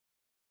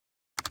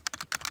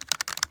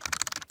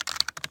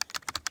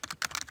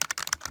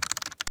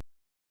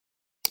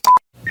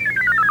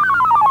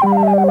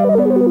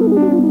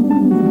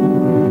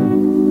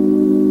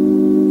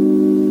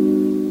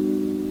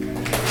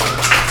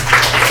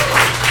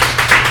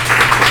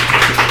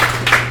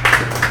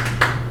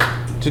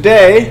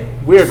Today,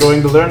 we are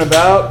going to learn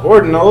about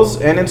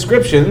ordinals and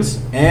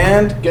inscriptions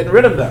and getting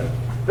rid of them.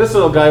 This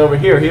little guy over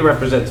here, he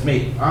represents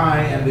me.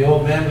 I am the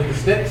old man with the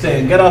stick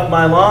saying, get off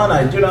my lawn,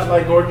 I do not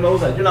like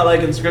ordinals, I do not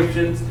like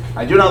inscriptions,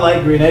 I do not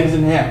like green eggs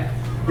and ham.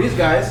 These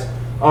guys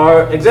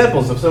are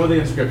examples of some of the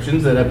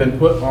inscriptions that have been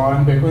put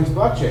on Bitcoin's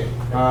blockchain.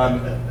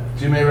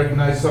 You may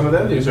recognize some of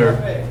them. These are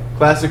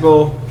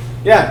classical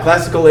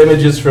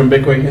images from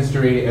Bitcoin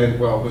history, and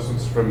well, this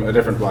one's from a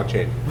different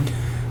blockchain.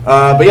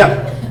 But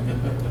yeah,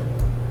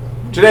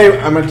 today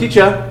I'm going to teach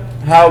you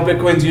how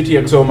Bitcoin's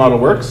UTXO model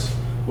works,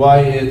 why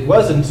it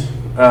wasn't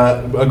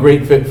a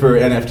great fit for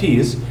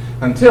NFTs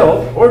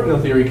until ordinal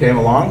theory came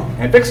along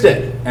and fixed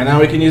it, and now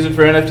we can use it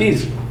for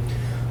NFTs.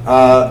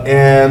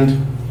 And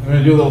I'm going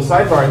to do a little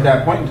sidebar at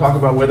that point and talk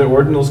about whether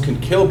ordinals can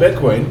kill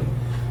Bitcoin,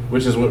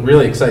 which is what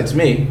really excites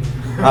me.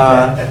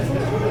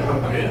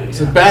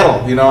 It's a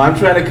battle, you know. I'm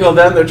trying to kill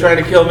them, they're trying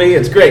to kill me.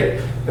 It's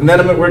great. And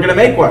then we're going to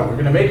make one. We're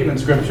going to make an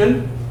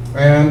inscription,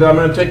 and I'm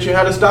going to teach you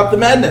how to stop the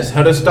madness,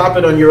 how to stop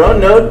it on your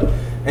own node,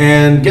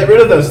 and get rid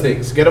of those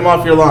things. Get them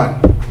off your lawn.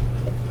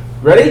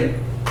 Ready?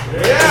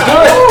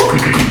 Yeah.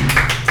 Let's do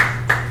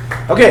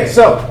it. Okay,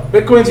 so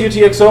Bitcoin's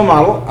UTXO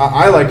model.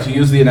 I like to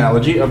use the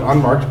analogy of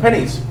unmarked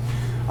pennies.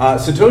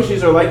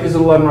 Satoshis are like these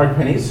little unmarked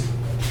pennies.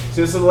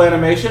 See this little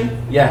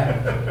animation?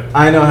 Yeah,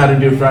 I know how to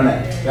do front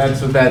end.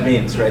 That's what that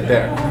means right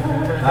there.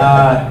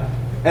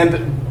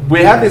 And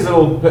we have these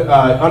little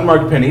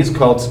unmarked pennies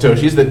called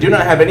Satoshis that do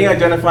not have any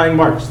identifying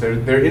marks.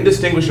 They're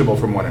indistinguishable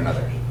from one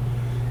another.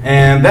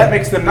 And that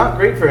makes them not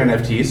great for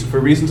NFTs for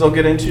reasons I'll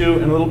get into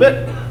in a little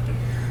bit.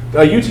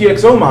 A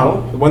UTXO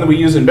model, the one that we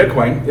use in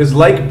Bitcoin, is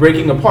like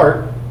breaking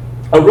apart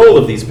a roll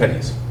of these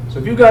pennies. So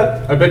if you've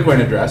got a Bitcoin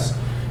address,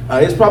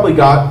 it's probably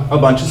got a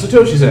bunch of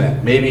Satoshis in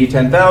it. Maybe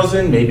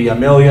 10,000, maybe a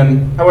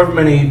million, however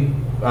many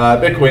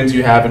Bitcoins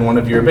you have in one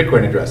of your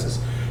Bitcoin addresses.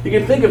 You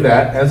can think of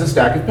that as a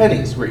stack of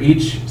pennies, where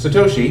each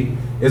Satoshi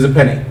is a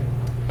penny.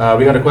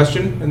 We got a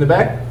question in the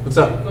back? What's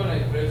up?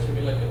 Bitcoin address would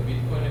be like a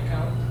Bitcoin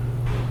account?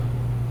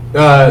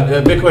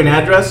 A Bitcoin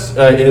address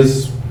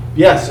is,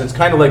 yes, it's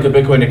kind of like a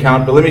Bitcoin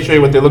account, but let me show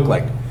you what they look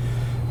like.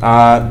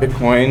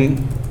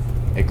 Bitcoin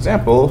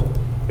example,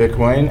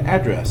 Bitcoin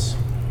address.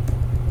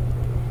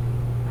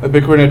 A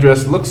Bitcoin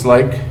address looks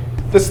like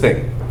this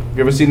thing. Have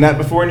you ever seen that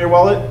before in your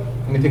wallet?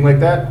 Anything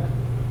like that?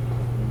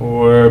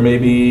 Or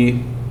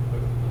maybe,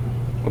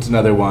 what's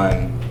another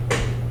one?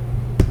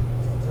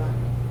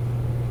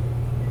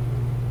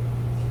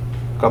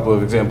 A couple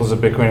of examples of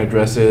Bitcoin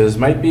addresses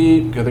might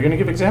be, are they going to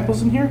give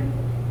examples in here?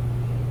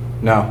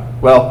 No.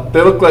 Well,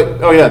 they look like,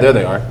 oh yeah, there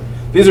they are.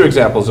 These are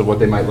examples of what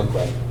they might look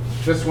like.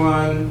 This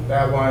one,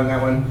 that one,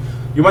 that one.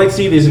 You might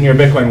see these in your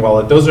Bitcoin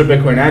wallet. Those are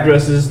Bitcoin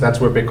addresses. That's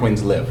where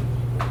Bitcoins live.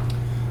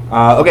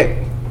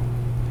 Okay.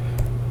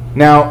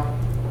 Now,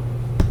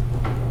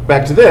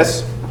 back to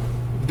this.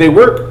 They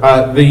work.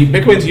 The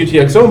Bitcoin's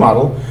UTXO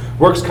model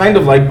works kind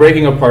of like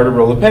breaking apart a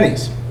roll of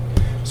pennies.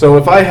 So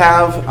if I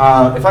have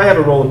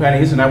a roll of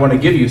pennies and I want to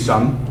give you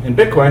some in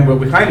Bitcoin, what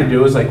we kind of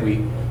do is like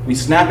we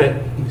snap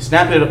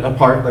it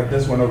apart like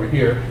this one over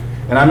here,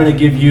 and I'm going to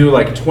give you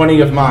like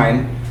 20 of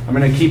mine. I'm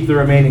going to keep the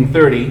remaining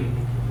 30,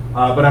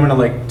 but I'm going to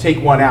like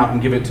take one out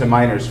and give it to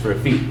miners for a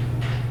fee.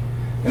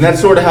 And that's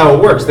sort of how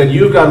it works. Then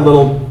you've got a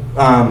little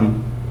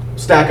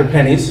stack of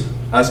pennies,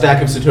 a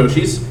stack of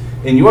Satoshis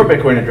in your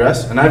Bitcoin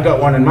address, and I've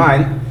got one in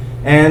mine,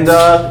 and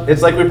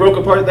it's like we broke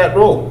apart that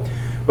roll.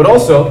 But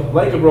also,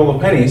 like a roll of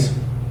pennies,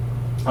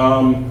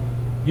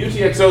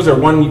 UTXOs are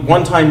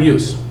one-time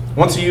use.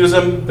 Once you use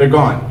them, they're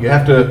gone. You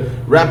have to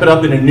wrap it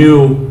up in a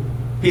new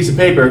piece of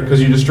paper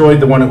because you destroyed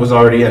the one that was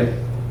already in.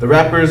 The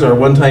wrappers are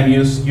one-time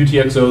use,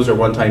 UTXOs are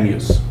one-time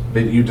use.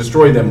 You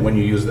destroy them when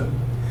you use them.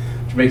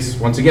 Which makes,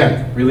 once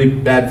again, really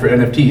bad for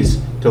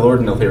NFTs till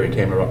ordinal theory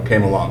came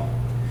along.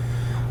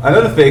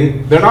 Another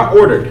thing, they're not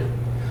ordered.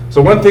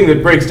 So one thing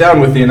that breaks down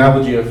with the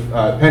analogy of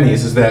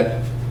pennies is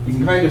that you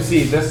can kind of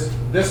see this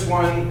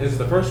one is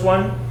the first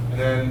one, and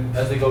then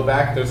as they go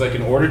back, there's like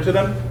an order to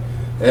them.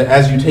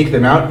 As you take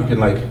them out, you can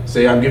like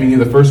say, I'm giving you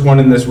the first one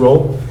in this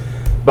roll.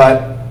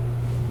 But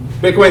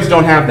Bitcoins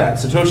don't have that.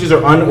 Satoshis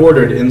are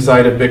unordered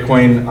inside of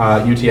Bitcoin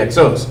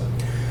UTXOs.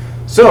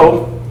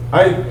 So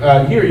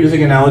I here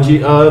using an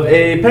analogy of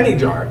a penny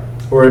jar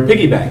or a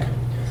piggy bank,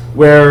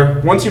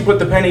 where once you put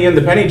the penny in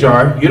the penny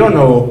jar, you don't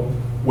know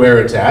where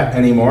it's at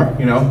anymore.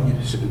 You know,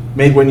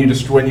 when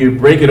you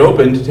break it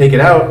open to take it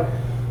out,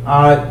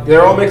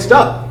 they're all mixed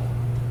up,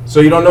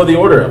 so you don't know the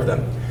order of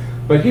them.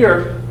 But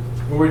here,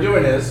 what we're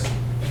doing is,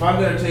 if I'm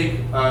going to take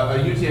a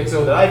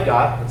UTXO that I've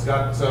got, it's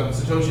got some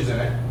Satoshis in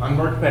it,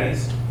 unmarked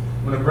pennies,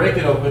 I'm going to break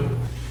it open,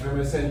 and I'm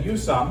going to send you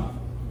some,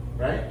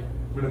 right?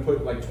 I'm going to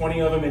put like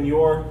 20 of them in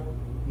your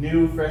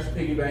new fresh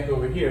piggy bank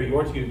over here,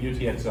 your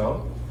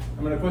UTXO.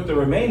 I'm going to put the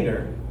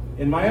remainder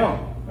in my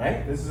own,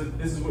 right? This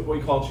is what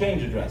we call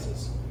change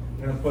addresses.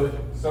 I'm going to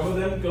put some of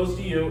them goes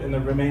to you, and the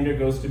remainder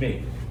goes to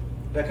me.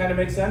 That kind of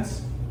makes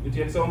sense?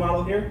 UTXO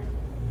model here?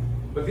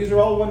 But these are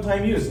all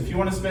one-time use. If you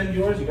want to spend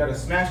yours, you got to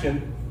smash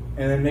them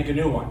and then make a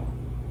new one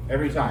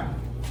every time.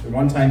 They're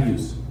one-time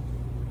use.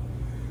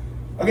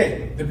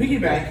 Okay, the piggy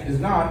bank is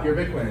not your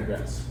Bitcoin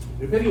address.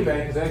 Your piggy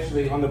bank is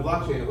actually on the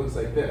blockchain. It looks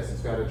like this. It's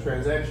got a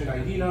transaction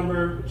ID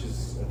number, which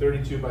is a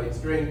 32-byte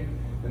string,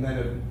 and then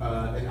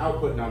an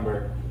output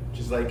number, which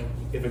is like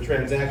if a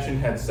transaction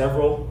had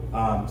several,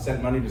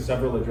 sent money to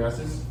several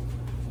addresses,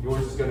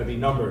 yours is going to be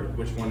numbered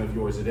which one of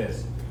yours it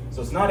is.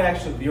 So it's not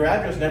actually, your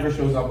address never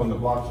shows up on the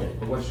blockchain,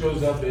 but what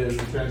shows up is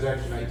the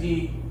transaction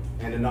ID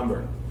and a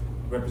number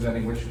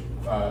representing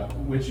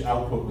which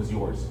output was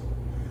yours.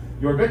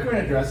 Your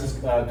Bitcoin address is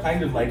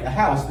kind of like a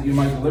house that you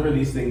might deliver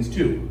these things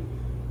to.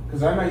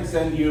 Because I might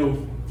send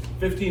you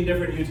 15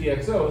 different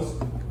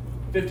UTXOs,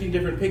 15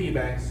 different piggy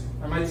banks.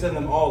 I might send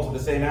them all to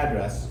the same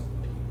address.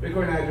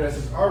 Bitcoin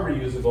addresses are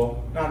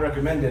reusable, not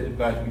recommended,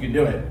 but you can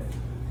do it.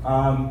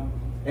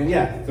 And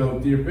yeah, so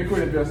your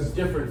Bitcoin address is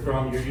different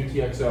from your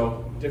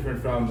UTXO,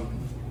 different from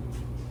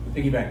the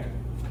piggy bank.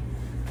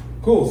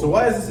 Cool, so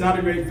why is this not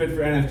a great fit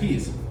for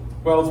NFTs?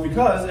 Well, it's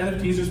because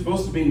NFTs are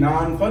supposed to be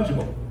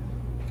non-fungible.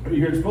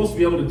 You're supposed to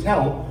be able to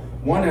tell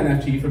one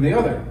NFT from the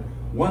other.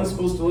 One's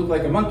supposed to look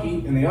like a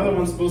monkey, and the other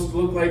one's supposed to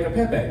look like a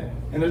Pepe.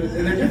 And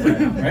they're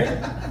different, right?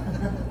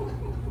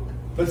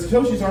 But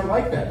Satoshis aren't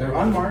like that. They're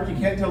unmarked. You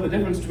can't tell the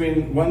difference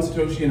between one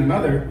Satoshi and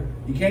another.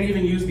 You can't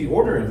even use the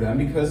order of them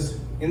because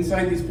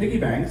inside these piggy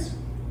banks,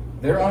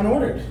 they're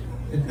unordered.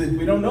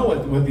 We don't know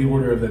what the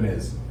order of them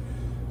is.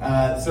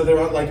 So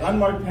they're like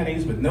unmarked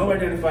pennies with no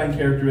identifying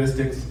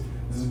characteristics.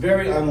 This is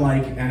very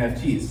unlike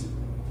NFTs.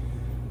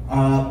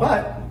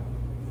 But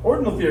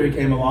Ordinal theory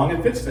came along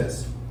and fixed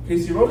this.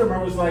 Casey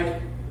Rodemer was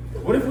like,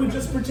 what if we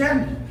just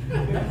pretend?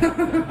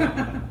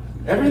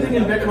 Everything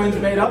in Bitcoin's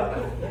made up.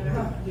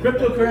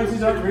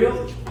 Cryptocurrencies aren't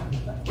real.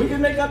 We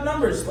can make up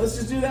numbers. Let's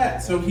just do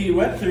that. So he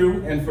went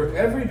through, and for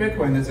every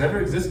Bitcoin that's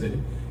ever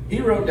existed, he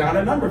wrote down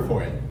a number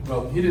for it.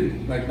 Well, he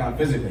didn't, like not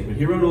physically, but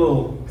he wrote a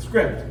little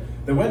script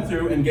that went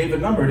through and gave a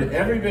number to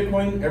every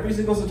Bitcoin, every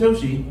single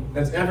Satoshi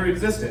that's ever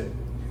existed.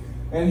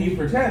 And he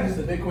pretends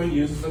that Bitcoin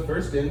uses a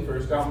first in,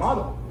 first out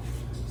model.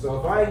 So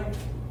if I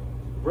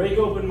break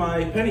open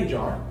my penny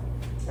jar,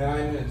 and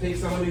I'm going to take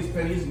some of these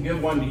pennies and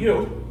give one to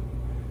you,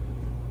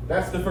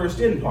 that's the first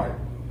in part.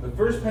 The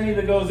first penny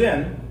that goes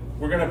in,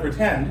 we're going to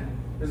pretend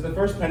is the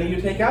first penny you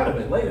take out of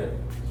it later.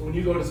 So when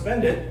you go to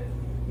spend it,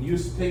 you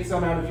take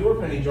some out of your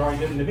penny jar and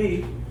give them to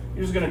me,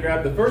 you're just going to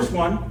grab the first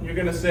one, and you're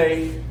going to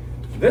say,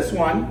 this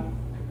one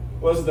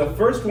was the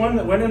first one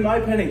that went in my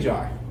penny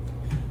jar.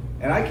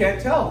 And I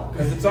can't tell,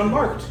 because it's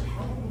unmarked.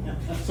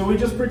 So we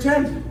just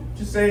pretend.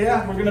 Just say,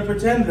 yeah, we're going to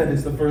pretend that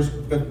it's the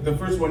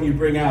first one you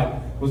bring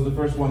out was the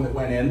first one that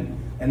went in,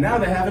 and now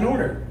they have an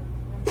order.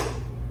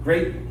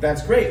 Great,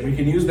 that's great. We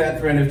can use that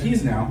for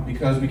NFTs now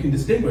because we can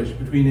distinguish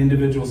between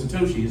individual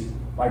Satoshis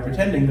by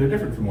pretending they're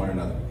different from one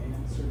another.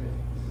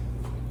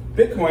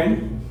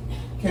 Bitcoin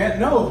can't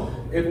know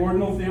if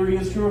ordinal theory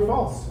is true or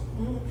false.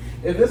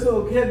 If this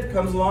little kid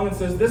comes along and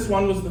says, this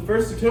one was the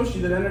first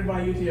Satoshi that entered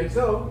my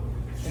UTXO,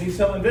 and he's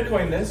telling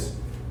Bitcoin this,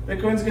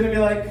 Bitcoin's going to be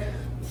like,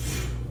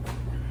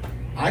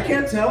 I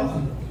can't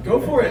tell. Go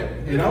for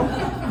it, you know?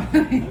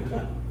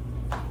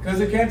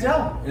 Because it can't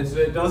tell. It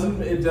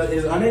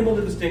is unable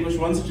to distinguish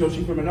one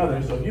Satoshi from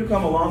another. So if you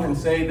come along and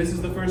say this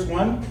is the first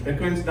one,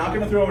 Bitcoin's not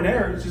going to throw an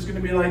error. It's just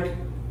going to be like,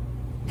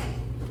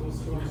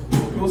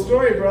 cool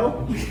story,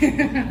 bro.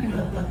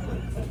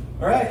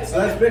 All right, so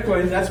that's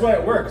Bitcoin. That's why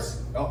it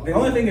works. The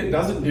only thing it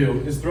doesn't do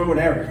is throw an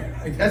error.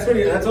 Like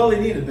that's all he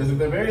needed. There's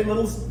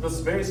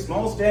a very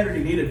small standard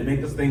he needed to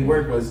make this thing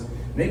work was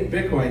make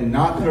Bitcoin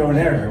not throw an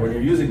error when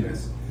you're using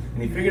this.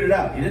 And he figured it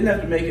out. He didn't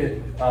have to make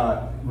it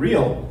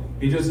real.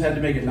 He just had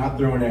to make it not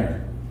throw an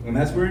error. And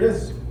that's where it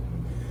is.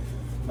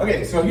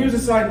 Okay, so here's a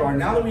sidebar.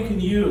 Now that we can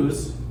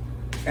use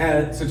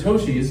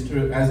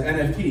Satoshis as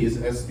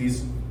NFTs, as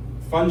these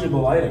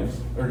fungible items,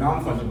 or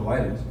non-fungible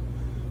items,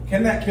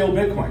 can that kill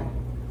Bitcoin?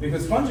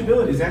 Because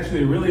fungibility is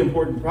actually a really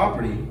important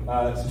property.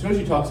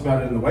 Satoshi talks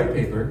about it in the white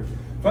paper.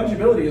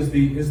 Fungibility is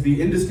the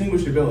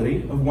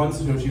indistinguishability of one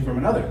Satoshi from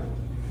another.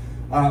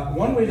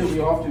 One way that we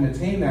often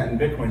attain that in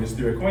Bitcoin is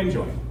through a coin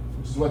join,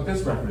 which is what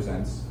this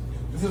represents.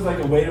 This is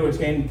like a way to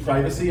attain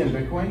privacy in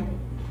Bitcoin.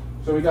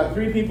 So we got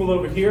three people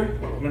over here.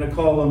 I'm going to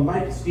call them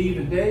Mike, Steve,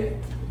 and Dave.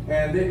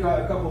 And they've got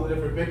a couple of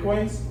different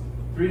Bitcoins,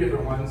 3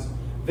 different ones.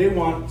 They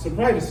want some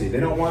privacy. They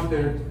don't want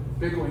their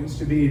Bitcoins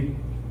to be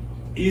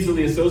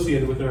easily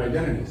associated with their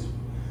identities.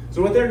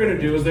 So what they're going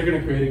to do is they're going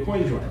to create a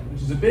coin join,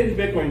 which is a big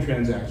Bitcoin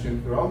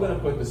transaction. They're all going to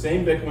put the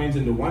same Bitcoins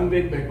into one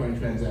big Bitcoin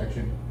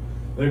transaction.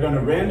 They're going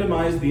to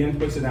randomize the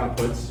inputs and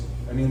outputs.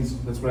 That means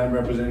that's what I'm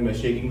representing by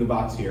shaking the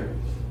box here.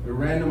 They're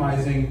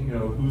randomizing,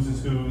 whose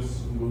is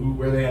whose,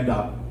 where they end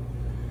up.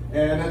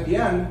 And at the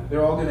end,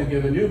 they're all going to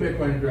give a new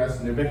Bitcoin address,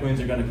 and their Bitcoins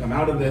are going to come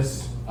out of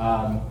this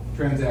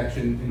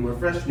transaction into a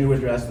fresh new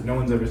address that no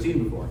one's ever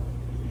seen before.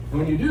 And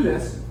when you do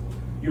this,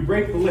 you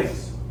break the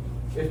links.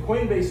 If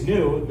Coinbase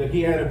knew that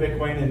he had a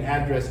Bitcoin in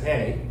address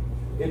A,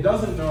 it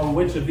doesn't know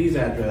which of these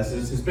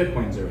addresses his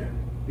Bitcoins are in,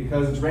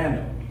 because it's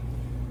random.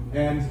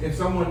 And if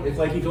it's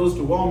like he goes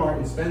to Walmart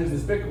and spends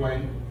this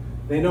Bitcoin,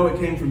 they know it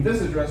came from this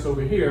address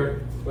over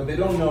here, but they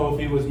don't know if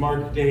he was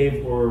Mark,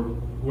 Dave, or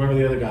whoever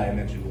the other guy I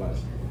mentioned was.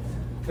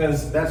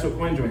 because that's what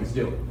coin joins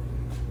do.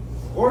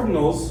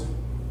 Ordinals,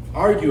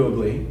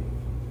 arguably,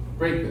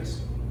 break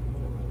this.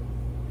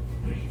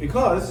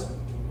 Because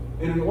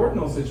in an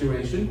ordinal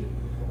situation,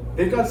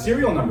 they've got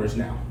serial numbers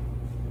now.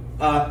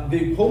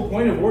 The whole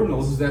point of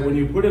ordinals is that when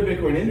you put a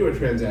Bitcoin into a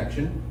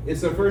transaction,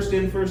 it's a first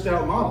in, first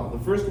out model.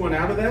 The first one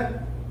out of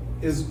that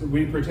is,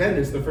 we pretend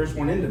it's the first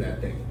one into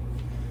that thing.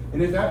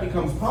 And if that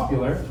becomes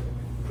popular,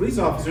 police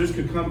officers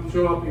could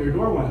show up at your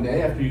door one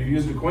day after you've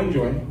used a coin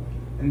join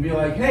and be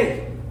like,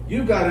 hey,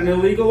 you've got an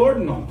illegal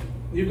ordinal.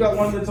 You've got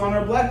one that's on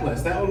our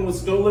blacklist. That one was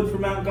stolen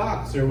from Mt.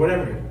 Gox or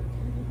whatever.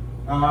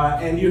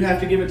 And you have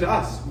to give it to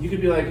us. You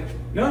could be like,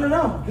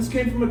 no, this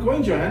came from a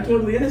coin join. I'm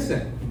totally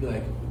innocent. You'd be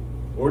like,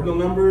 ordinal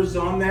number's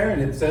on there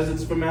and it says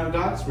it's from Mt.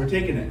 Gox, we're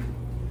taking it.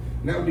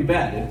 And that would be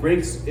bad. It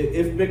breaks,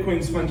 if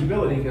Bitcoin's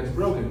fungibility gets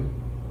broken,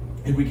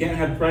 if we can't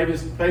have private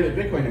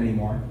Bitcoin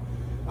anymore,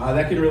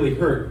 that can really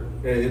hurt.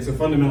 It's a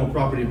fundamental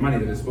property of money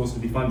that is supposed to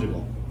be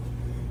fungible.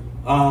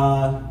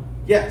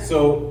 Yeah,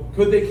 so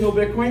could they kill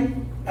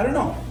Bitcoin? I don't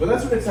know, but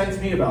that's what excites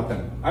me about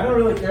them. I don't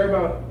really care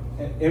about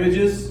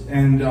images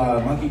and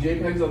monkey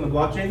JPEGs on the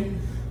blockchain,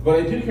 but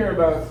I do care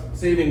about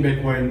saving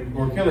Bitcoin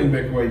or killing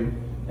Bitcoin,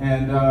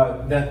 and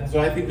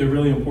so I think they're a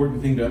really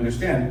important thing to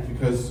understand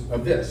because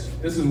of this.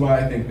 This is why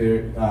I think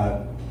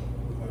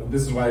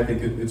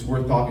it's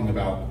worth talking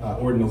about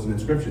ordinals and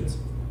inscriptions.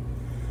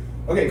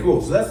 Okay,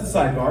 cool. So that's the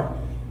sidebar.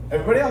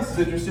 Everybody else is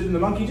interested in the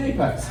monkey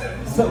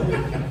JPEGs, so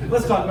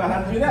let's talk about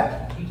how to do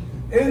that.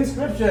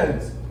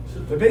 Inscriptions.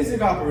 The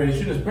basic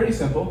operation is pretty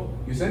simple.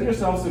 You send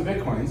yourself some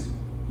Bitcoins.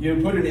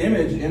 You put an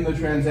image in the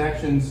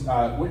transaction's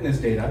witness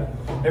data.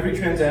 Every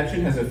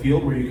transaction has a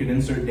field where you can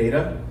insert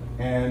data,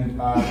 and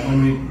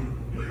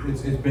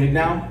it's big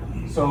now,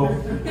 so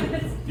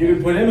you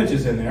can put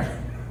images in there.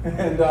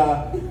 And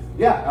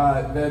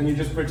then you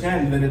just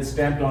pretend that it's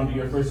stamped onto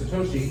your first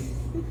Satoshi.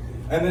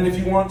 And then if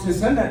you want to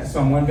send that to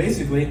someone,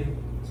 basically,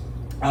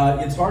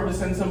 it's hard to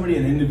send somebody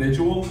an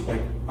individual,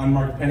 like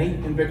unmarked penny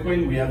in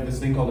Bitcoin. We have this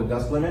thing called a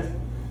dust limit.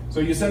 So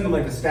you send them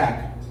like a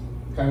stack,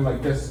 kind of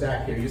like this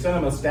stack here. You send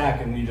them a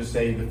stack and you just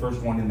say the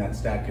first one in that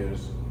stack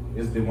is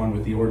the one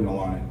with the ordinal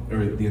on it,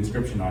 or the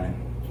inscription on it.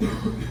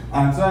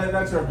 So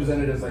that's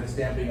represented as like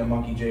stamping a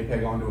monkey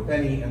JPEG onto a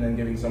penny and then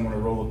giving someone a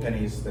roll of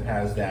pennies that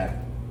has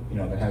that,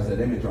 that has that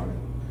image on it.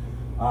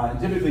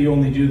 Typically you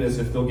only do this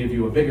if they'll give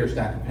you a bigger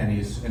stack of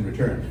pennies in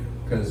return,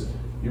 because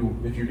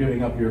if you're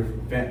giving up your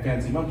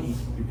fancy monkey,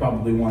 you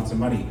probably want some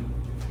money.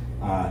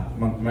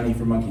 Money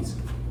for monkeys.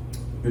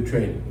 Good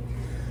trade.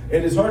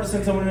 It is hard to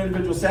send someone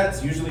individual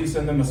sats. Usually you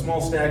send them a small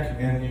stack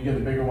and you get a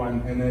bigger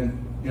one, and then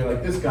you're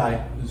like, this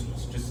guy is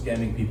just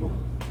scamming people.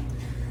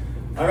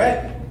 All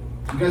right,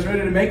 you guys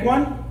ready to make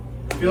one?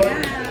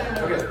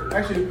 Okay,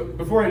 actually,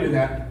 before I do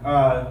that,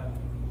 that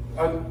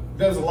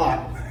was a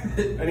lot.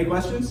 Any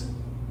questions?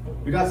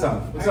 We got some.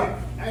 What's up?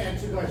 I have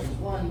two questions.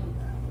 One,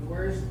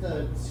 where's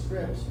the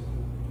script,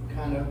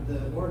 kind of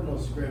the ordinal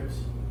script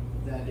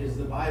that is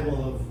the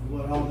Bible of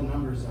what all the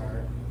numbers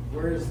are?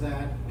 Where is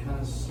that kind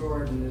of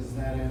stored, and is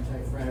that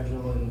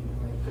anti-fragile, and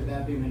could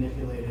that be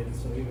manipulated?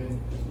 So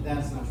even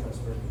that's not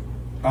trustworthy.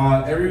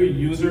 Every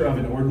user of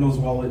an Ordinals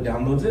wallet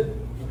downloads it,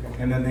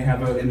 and then they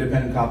have an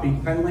independent copy,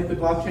 kind of like the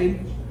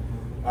blockchain.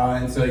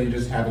 And so you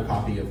just have a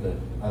copy of the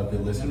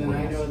list. And of then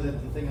I Ordinals. know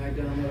that the thing I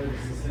downloaded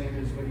is the same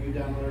as what you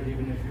downloaded,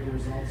 even if your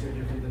results are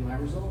different than my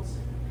results.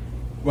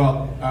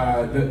 Well,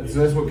 so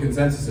that's what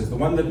consensus is. The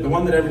one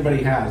that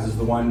everybody has is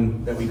the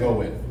one that we go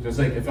with. Just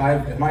like if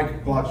my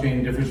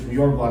blockchain differs from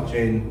your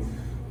blockchain,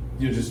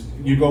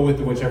 you go with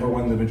whichever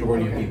one the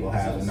majority of people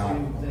have, and not.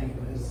 Same thing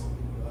as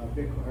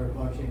Bitcoin or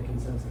blockchain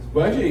consensus.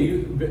 Well, actually,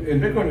 in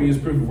Bitcoin we use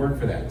proof of work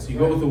for that. So you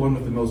go with the one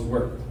with the most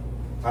work.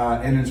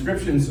 And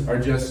inscriptions are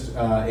just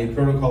a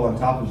protocol on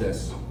top of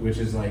this, which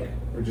is like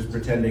we're just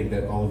pretending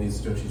that all of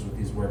these Satoshis with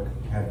these work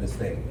have this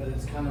thing. But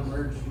it's kind of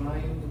merged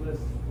mined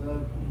with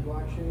the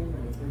blockchain.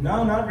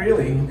 No, not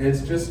really.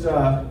 It's just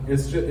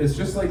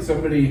like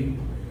somebody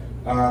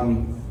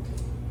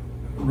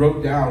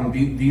wrote down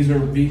these are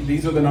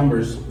the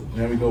numbers, and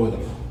then we go with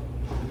them.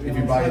 If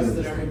you buy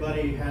that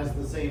everybody has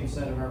the same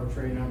set of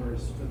arbitrary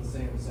numbers for the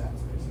same stats,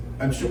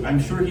 basically. I'm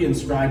sure he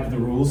inscribed the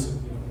rules.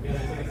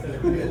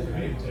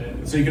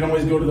 So you can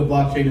always go to the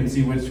blockchain and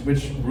see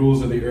which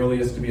rules are the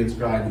earliest to be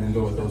inscribed, and then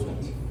go with those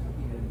ones.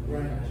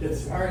 Right.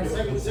 All right.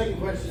 Second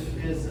question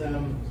is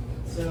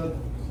so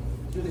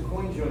through the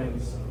coin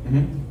joins,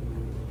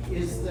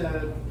 is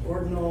the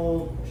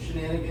ordinal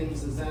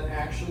shenanigans, is that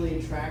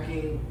actually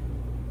tracking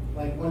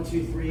like 1,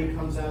 2, 3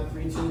 comes out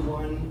 3, 2,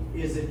 1?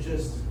 Is it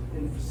just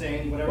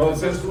saying whatever the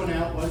first one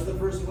out was the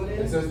first one in?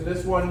 It says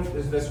this one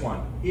is this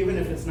one. Even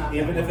if it's not.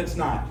 Even if it's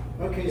not.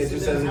 Okay, it so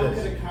just then says how it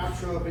could is. a cop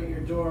show up at your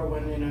door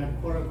when in a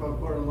quote-unquote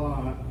court of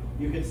law,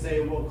 you could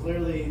say, well,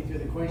 clearly through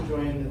the coin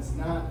join that's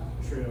not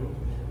true,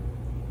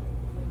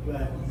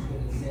 but...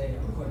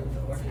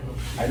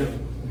 I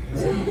don't...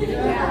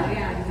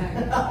 Yeah,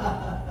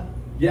 exactly.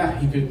 Yeah,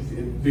 he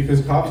could,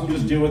 because cops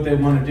just do what they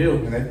want to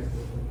do, and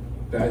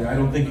I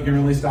don't think you can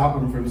really stop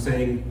them from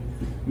saying.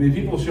 I mean,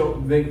 people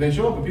they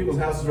show up at people's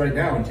houses right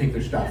now and take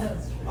their stuff.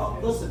 Oh,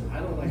 listen, I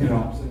don't like You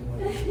know. cops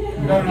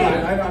anyway. No,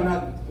 I'm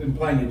not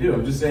implying you do.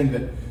 I'm just saying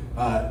that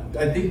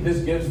I think this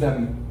gives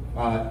them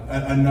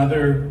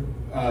another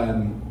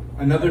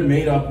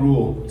made-up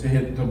rule to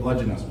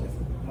bludgeon us with.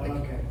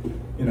 Okay.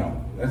 You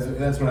know,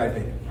 that's what I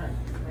think. All right.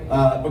 Thank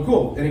you. But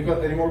cool.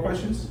 Any more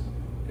questions?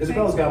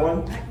 Isabella's got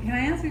one. Can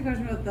I ask you a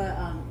question about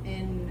the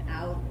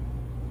in-out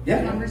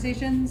Yeah.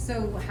 conversation?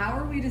 So how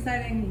are we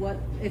deciding what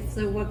if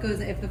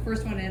the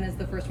first one in is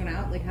the first one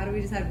out? Like, how do we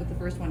decide what the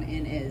first one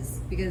in is?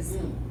 Because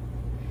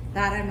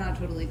that I'm not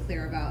totally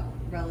clear about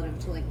relative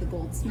to like the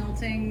gold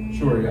smelting.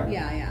 Sure, yeah.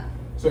 Yeah.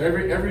 So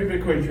every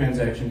Bitcoin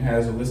transaction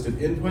has a list of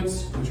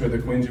inputs, which are the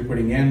coins you're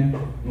putting in, and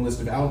a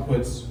list of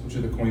outputs, which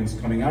are the coins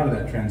coming out of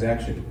that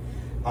transaction.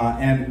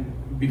 And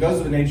because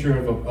of the nature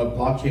of a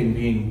blockchain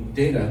being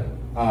data,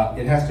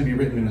 it has to be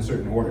written in a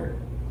certain order.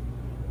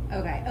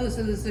 Okay. Oh,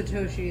 so the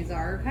Satoshis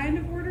are kind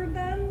of ordered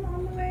then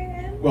on the way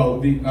in? Well,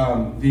 the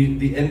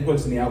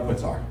inputs and the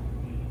outputs are.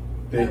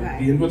 Okay.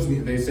 The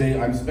inputs, they say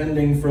I'm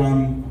spending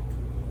from,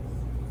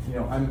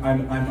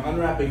 I'm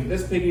unwrapping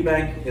this piggy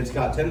bank. It's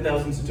got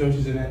 10,000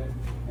 Satoshis in it,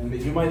 and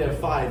you might have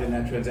 5 in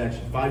that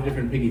transaction, 5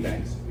 different piggy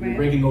banks. You're Right.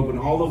 breaking open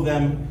all of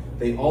them.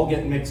 They all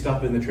get mixed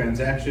up in the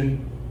transaction,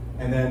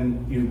 and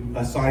then you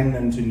assign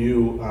them to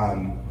new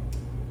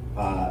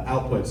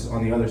outputs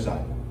on the other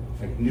side,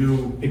 like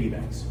new piggy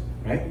banks,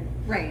 right?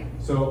 Right.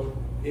 So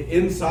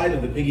inside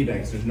of the piggy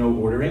banks, there's no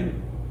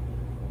ordering,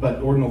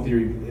 but ordinal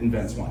theory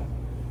invents one.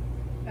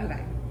 Okay.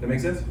 That make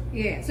sense?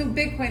 Yeah. So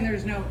Bitcoin,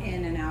 there's no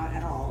in and out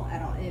at all.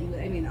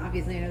 I mean,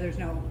 obviously, I know there's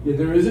no. Yeah,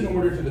 there is an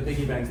order to the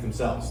piggy banks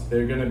themselves.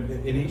 They're gonna,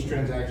 in each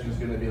transaction is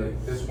gonna be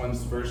like, this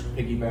one's first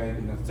piggy bank,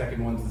 and the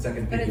second one's the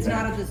second But piggy it's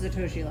bank. not at the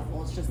Satoshi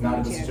level. It's just Not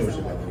at the UTXO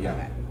Satoshi level, yeah.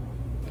 Okay.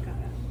 Got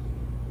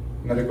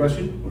it. Another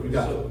question? What we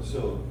got?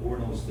 So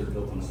ordinals, they're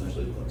built on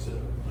essentially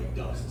like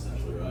Dust,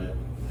 essentially, right?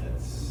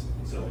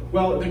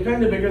 Well, they're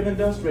kind of bigger than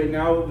Dust. Right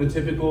now, the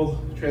typical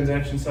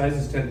transaction size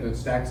is the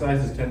stack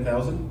size is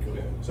 10,000.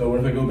 Okay. So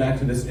if I go back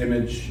to this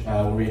image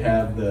where we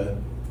have the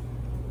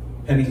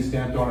penny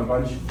stamped on a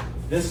bunch,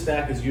 this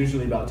stack is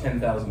usually about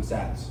 10,000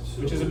 sats,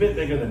 which is a bit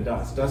bigger than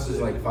Dust. Dust is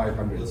like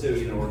 500. Let's say we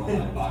get an ordinal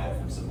and I buy it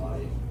from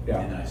somebody, Yeah.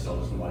 and I sell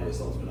it to somebody, I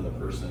sell it to another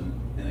person,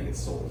 and it gets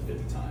sold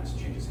 50 times,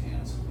 changes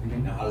hands.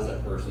 Mhm. Now, how does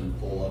that person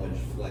pull up and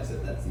flex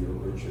it? That's the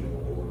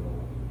original ordinal.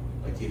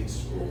 Like, you can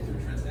scroll through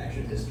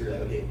transaction history,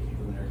 like, okay, came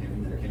from there, came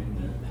from there, came from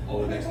there, all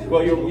the way back to the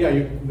Well,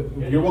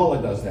 original. your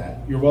wallet does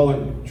that. Your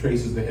wallet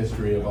traces the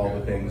history of all the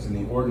things, and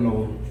the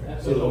ordinal.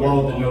 So the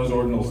wallet that knows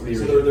ordinals So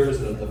theory. there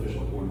is an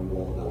official ordinal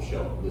wallet that'll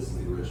show this is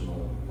the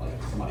original. Like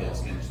somebody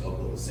else can just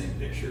upload the same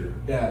picture.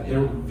 Yeah, you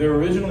know? there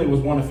originally was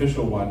one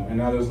official one, and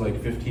now there's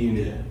like 15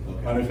 Yeah,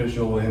 okay.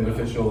 unofficial and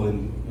official,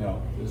 and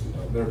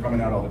they're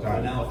coming out all the But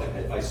time. now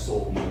if I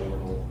sold my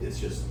ordinal, it's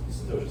just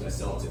Satoshis. I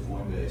sell it to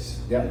Coinbase.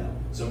 Yep. You know,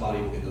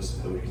 somebody will get those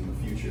Satoshis in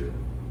the future,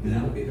 then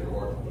that will be their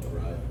ordinal,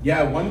 right?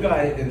 Yeah, one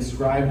guy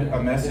inscribed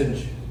a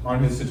message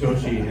on his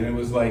Satoshi, and it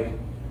was like,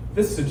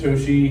 this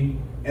Satoshi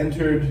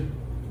entered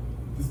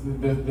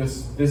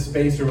this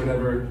space or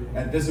whatever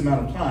at this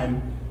amount of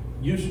time.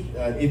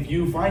 If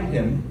you find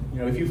him,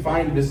 if you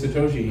find this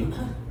Satoshi,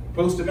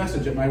 post a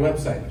message at my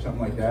website or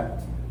something like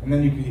that. And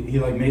then he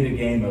like made a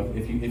game of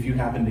if you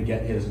happen to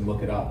get his and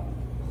look it up,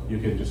 you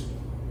could just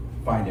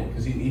find it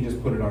because he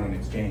just put it on an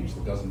exchange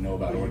that doesn't know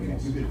about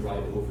ordinals. You could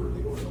write over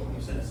the ordinal and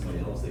you send it to somebody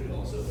else. They could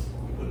also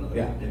put another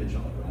Yeah. image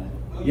on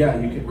it, right? Yeah,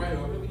 you could. Write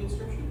over the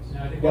inscriptions?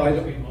 No, I think Well, that I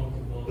would don't- be multiple.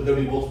 But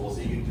there'll be multiple,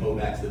 so you can go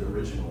back to the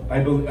original.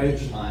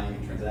 Each time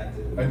you transact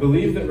it. I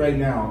believe that right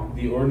now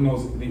the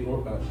ordinals,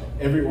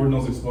 every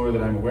ordinals explorer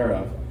that I'm aware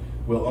of,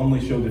 will only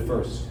show the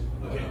first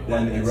Okay.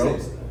 one that he wrote.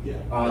 saves that, Yeah.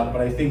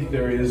 But I think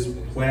there is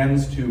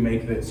plans to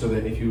make that so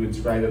that if you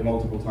inscribe it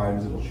multiple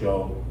times, it'll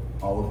show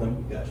all of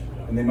them. Gotcha.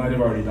 And they might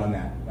have already done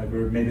that.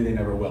 Or maybe they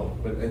never will.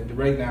 But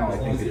right now, I As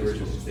long think as the it's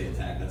originals just stay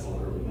intact, that's all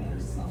that really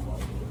matters. It's not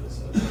much of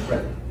this.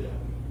 right. Yeah.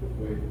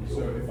 Wait, so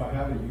if I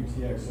have a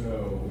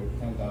UTXO with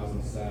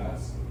 10,000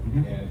 sats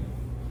Mhm. and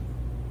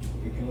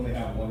it can only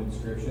have one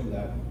inscription,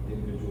 that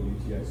individual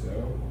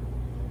UTXO?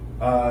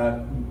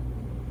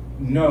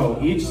 No,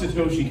 each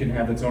Satoshi can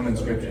have its own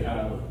inscription.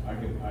 I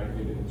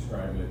could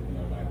inscribe it,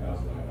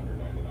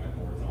 9,999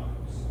 more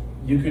times.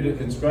 You could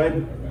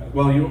inscribe,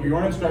 well, you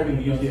aren't inscribing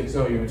the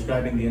UTXO, you're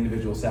inscribing the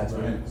individual sats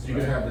within it. So you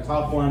could have the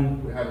top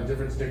one, have a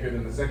different sticker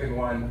than the second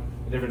one,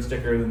 a different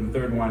sticker than the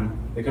third one.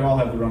 They could all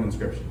have their own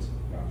inscriptions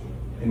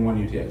Gotcha. in one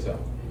UTXO.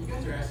 You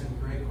guys are asking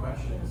great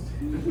questions.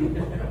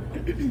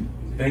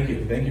 Thank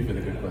you for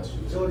the good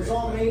questions. So it's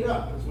all made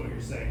up, is what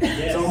you're saying?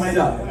 It's all made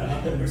up.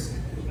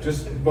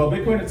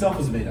 Bitcoin itself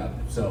is made up,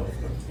 so,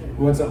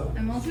 what's up?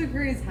 I'm also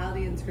curious how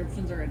the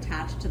inscriptions are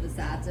attached to the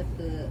sats if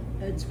the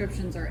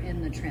inscriptions are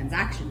in the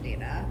transaction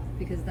data,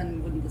 because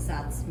then wouldn't the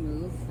sats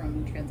move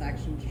from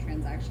transaction to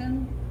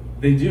transaction?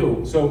 They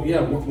do. So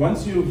yeah,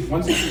 once you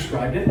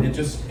inscribed it,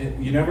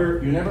 you never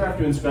have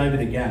to inscribe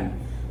it again.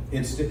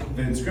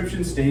 The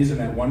inscription stays in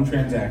that one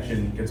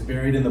transaction, gets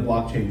buried in the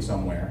blockchain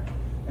somewhere,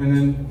 and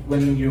then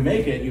when you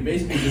make it, you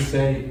basically just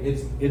say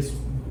it's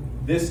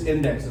this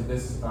index of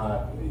this,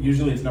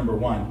 usually it's number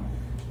 1.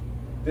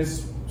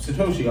 This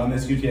Satoshi on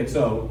this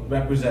UTXO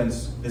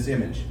represents this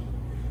image.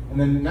 And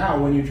then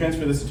now when you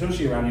transfer the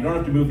Satoshi around, you don't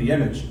have to move the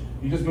image,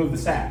 you just move the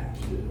SAT,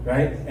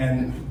 right?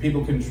 And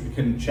people can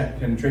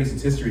trace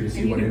its history to see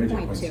And you what can image it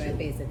point points to it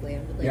basically.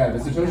 It would, like, Yeah, the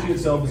point Satoshi back.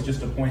 itself is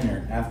just a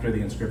pointer after the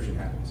inscription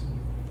happens.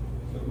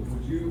 So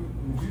would you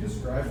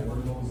describe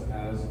Ordinals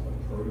as a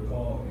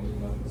protocol in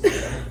and of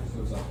itself?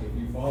 So it's like, if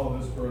you follow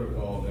this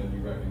protocol, then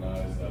you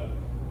recognize that,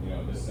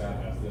 this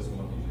SAT has this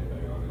monkey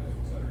JPEG on it,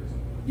 et cetera, et cetera.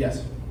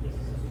 Yes,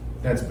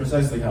 that's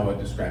precisely how I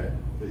describe it.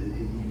 But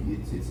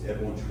it's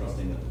everyone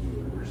trusting that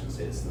the version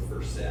says it's the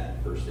first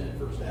SAT, first in,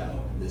 first out.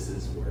 And this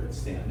is where it's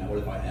stamped. Now, what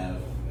if I have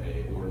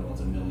a ordinal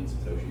that's 1 million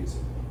Satoshis,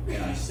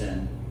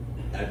 and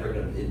I break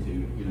it up into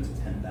units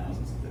of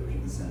 10,000 Satoshis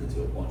and send it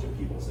to a bunch of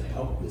people saying,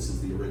 oh, this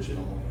is the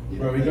original.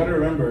 Well, we gotta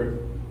remember,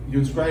 you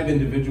inscribe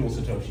individual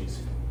Satoshis.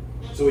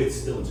 So it's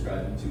still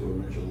inscribed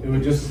into original. It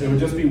would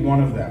just be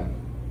one of them.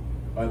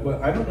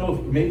 But I don't know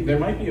if, maybe, there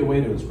might be a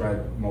way to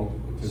inscribe multiple,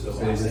 to So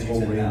say I'm this saying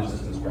whole range 10,000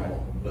 is is inscribed.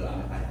 normal, but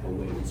I have a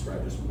way to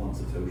inscribe just one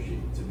Satoshi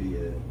to be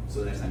a, so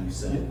the next time you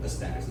send a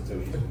stack of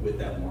Satoshis with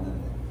that one in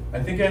it.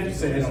 I think I have to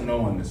say I don't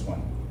know on this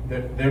one.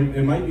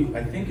 It might be,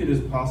 I think it is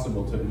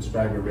possible to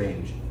inscribe a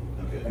range,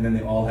 Okay. and then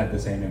they all have the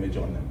same image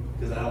on them.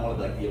 Because I don't want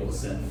to be able to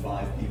send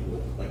 5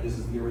 people, like this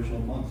is the original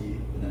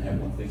monkey, and then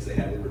everyone thinks they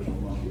have the original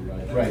monkey, right?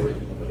 That's Right. where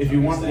can put If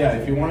you want, stacks yeah,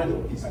 of if you want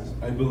little pieces. it,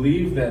 I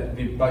believe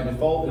that by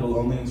default it'll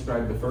only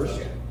inscribe the first.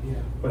 Okay. Yeah.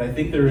 But I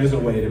think there is a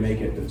way to make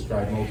it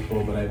inscribe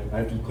multiple, but I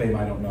have to claim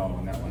I don't know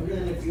on that And one.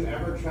 then if you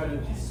ever try to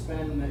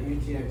spend that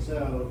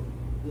UTXO,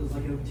 there's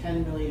like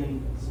 10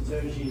 million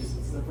Satoshis,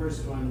 it's the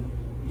first one.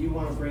 You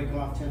want to break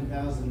off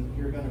 10,000,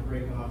 you're going to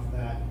break off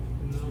that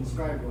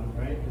inscribed one,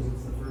 right? Because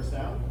it's the first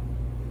out?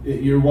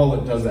 Your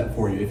wallet does that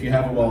for you. If you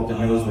have a wallet that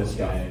knows this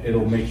stuff,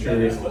 it'll make sure That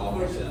makes it's. a lot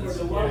more For sense.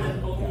 the one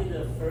that only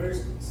the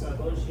first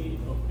Satoshi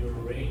of your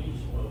range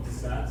of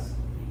sats,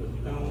 because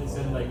you can only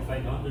send like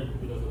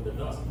 500 because of the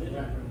dust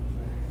limit.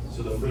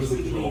 So the first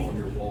withdrawal from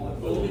your wallet.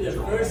 will Only the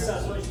withdraw first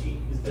that.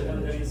 Satoshi is the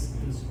one that is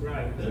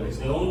inscribed. That makes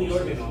The only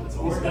ordinal. It's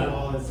Is that.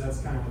 Ordinals,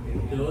 that's kind of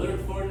what they The other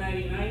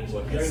 499, So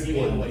I you're can giving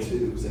split away.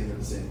 2, saying they're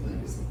the same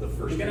thing, is the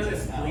first You cannot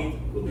transaction split.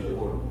 out will be the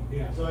ordinal.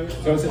 Yeah. So I guess So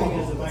what it's- I'm saying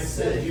is if I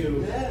send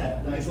you Yeah,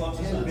 that like makes a lot of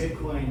 10 sense.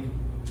 Bitcoin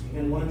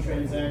in one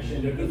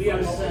transaction, There the could be a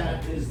first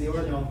moment. set is the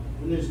ordinal,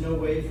 then there's no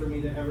way for me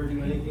to ever do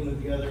anything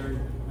with the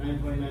other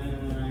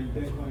 9.999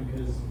 Bitcoin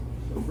because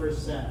the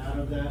first set out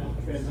of that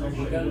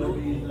transaction will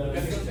be the. Well,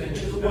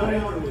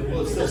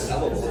 it's still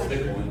sellable, it's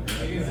Bitcoin.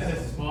 You can send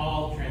a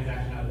small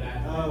transaction out of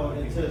that. Oh,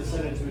 and to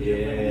send it to a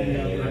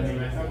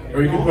different. Yeah. Okay.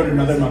 Or you can put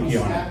another monkey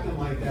on it. Stack them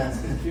like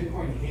that, because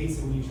Bitcoin hates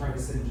it when you try to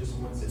send just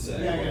one. It's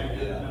system.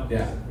 Yeah.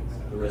 Yeah,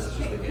 The rest is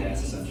just the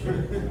gas, essentially.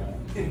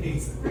 It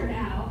hates it.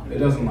 it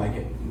doesn't like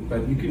it,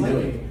 but you can do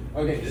it.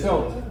 Okay,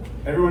 so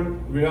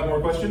everyone, we got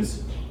more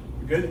questions?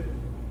 You good?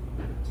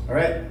 All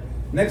right.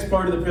 Next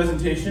part of the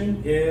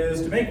presentation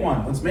is to make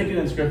one. Let's make an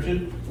inscription,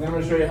 and then I'm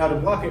going to show you how to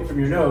block it from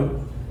your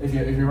node if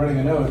you're running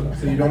a node,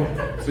 so you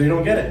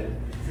don't get it.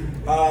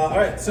 All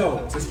right.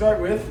 So to start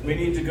with, we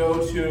need to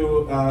go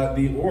to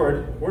the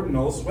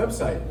Ordinals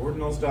website.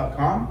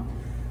 Ordinals.com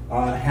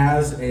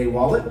has a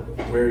wallet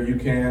where you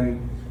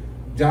can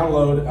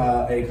download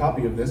a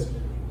copy of this.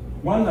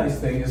 One nice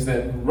thing is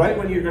that right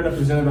when you're going to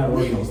present about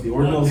Ordinals, the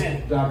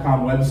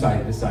Ordinals.com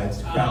website decides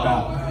to crap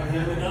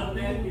out.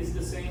 .net is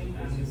the same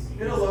as it's.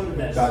 It'll load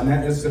it.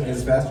 .net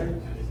is faster.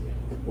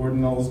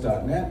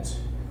 Ordinals.net.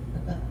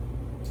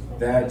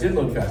 That did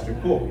load faster.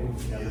 Cool.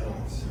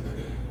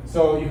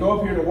 So you go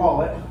up here to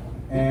wallet,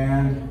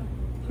 and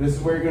this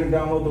is where you're going to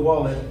download the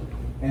wallet.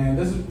 And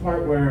this is the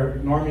part where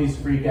normies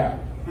freak out.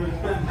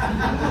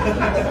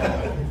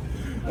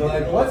 They're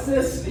like, what's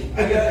this?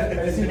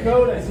 I see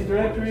code, I see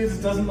directories,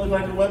 it doesn't look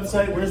like a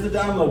website. Where's the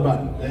download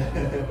button?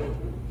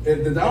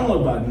 The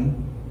download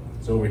button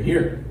is over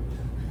here.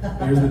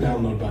 Here's the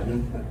download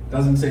button.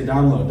 Doesn't say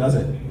download, does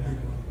it?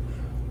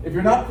 If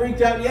you're not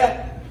freaked out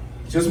yet,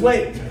 just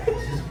wait.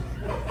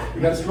 You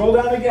gotta scroll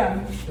down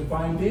again to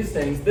find these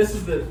things. This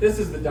is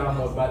the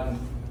download button.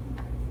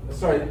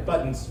 Sorry,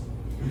 buttons.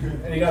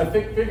 And you gotta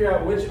figure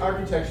out which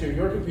architecture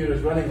your computer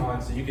is running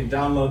on so you can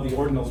download the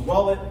Ordinals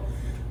wallet.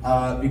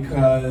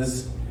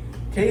 Because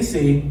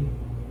Casey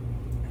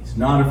is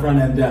not a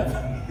front-end dev.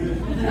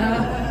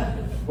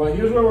 Well,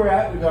 here's where we're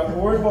at. We've got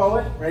Ord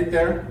wallet right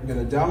there. I'm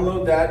gonna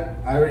download that.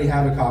 I already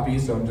have a copy,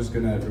 so I'm just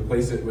gonna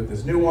replace it with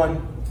this new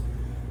one.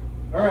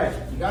 All right,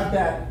 you got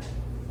that.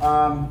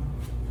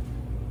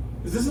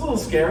 Is this a little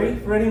scary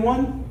for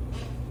anyone?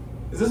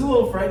 Is this a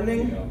little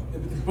frightening?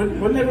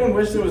 Wouldn't everyone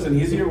wish there was an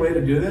easier way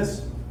to do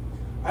this?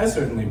 I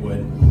certainly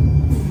would.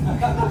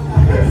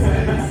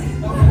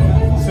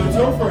 So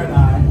Topher and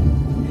I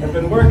have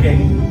been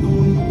working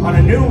on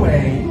a new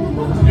way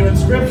to do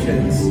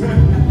inscriptions,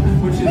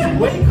 which is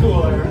way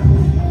cooler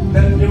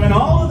than doing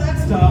all of that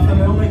stuff that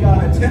I only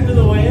got a tenth of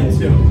the way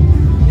into.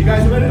 You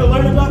guys ready to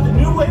learn about the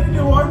new way to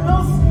do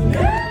Ordinals?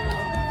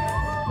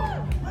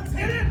 Let's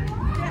hit it!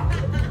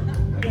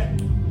 Okay.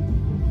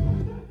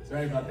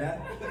 Sorry about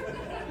that.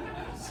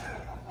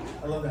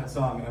 I love that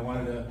song, and I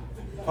wanted to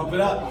pump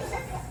it up.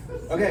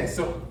 Okay,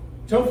 so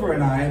Topher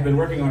and I have been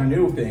working on a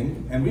new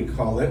thing, and we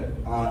call it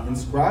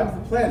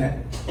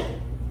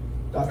inscribetheplanet.com.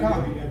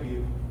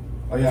 www.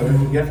 Oh yeah,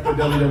 you have to put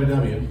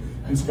www.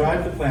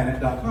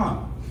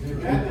 Inscribetheplanet.com.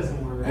 That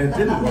doesn't work. And it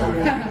didn't work.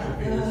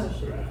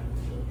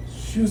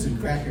 Shoes and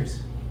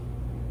crackers.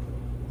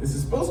 This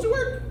is supposed to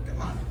work?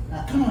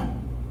 Come on.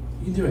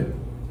 You can do it.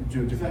 You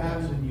do it What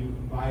happens when you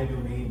buy a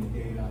domain the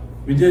day of?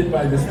 We did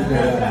buy this today.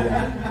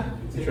 Yeah.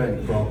 We tried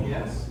to crawl.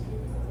 Yes.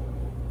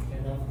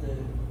 Turn off the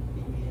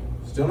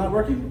VPN. Still not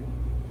working?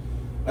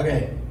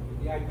 Okay.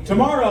 The IP.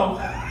 Tomorrow,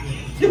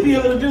 you'll be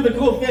able to do the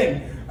cool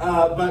thing.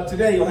 But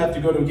today you'll have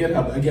to go to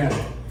GitHub again.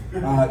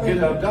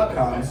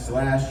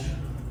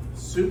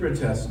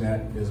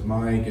 GitHub.com/supertestnet is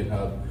my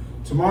GitHub.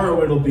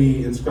 Tomorrow it'll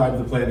be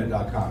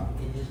inscribetheplanet.com. Can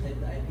you just type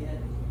the IP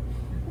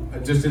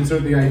address? Just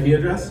insert the IP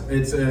address.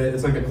 It's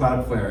like a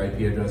Cloudflare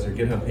IP address or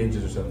GitHub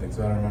Pages or something,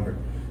 so I don't remember.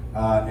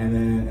 And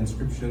then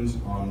Inscriptions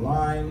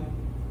Online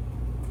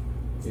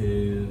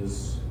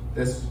is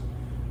this.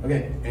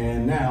 Okay,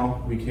 and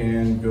now we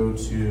can go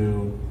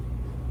to,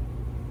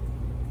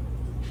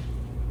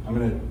 I'm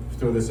gonna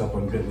throw this up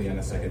on Bitly in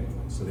a second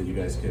so that you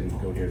guys can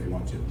go here if you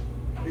want to.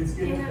 It's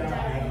getting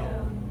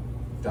 .io.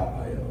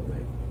 .io,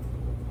 right?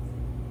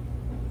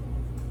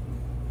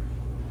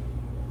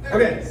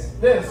 Okay,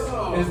 this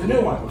is the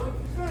new one.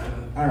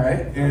 All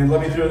right, and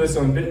let me throw this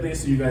on Bitly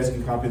so you guys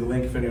can copy the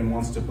link if anyone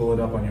wants to pull it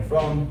up on your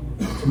phone.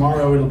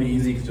 Tomorrow it'll be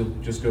easy because you'll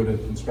just go to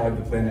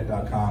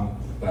inscribetheplanet.com,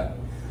 but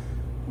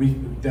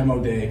demo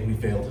day, we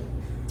failed.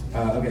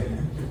 Okay,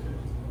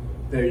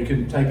 there you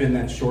can type in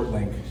that short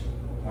link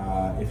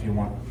if you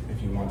want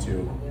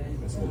to.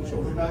 That's a little What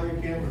shorter. about your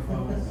camera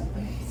phones?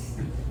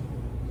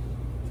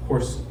 Of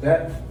course,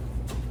 that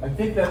I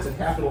think that's a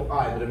capital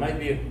I, but it might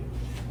be a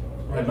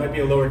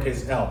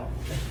lowercase L.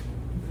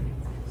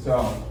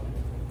 So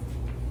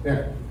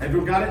there,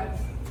 everyone got it?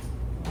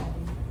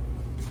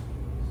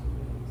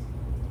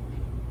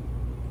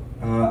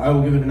 I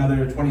will give it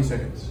another 20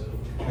 seconds.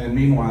 And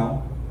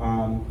meanwhile,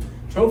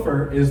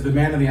 Topher is the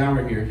man of the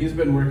hour here. He's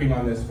been working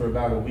on this for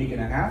about a week and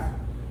a half,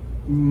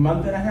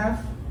 month and a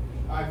half,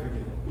 I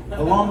forget it.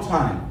 a long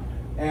time.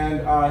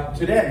 And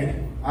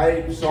today,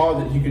 I saw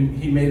that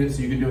he made it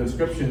so you can do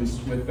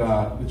inscriptions with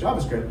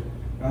JavaScript.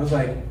 And I was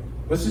like,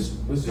 let's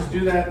just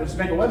do that. Let's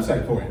make a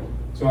website for it.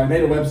 So I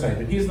made a website,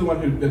 but he's the one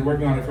who's been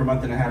working on it for a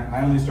month and a half.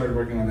 I only started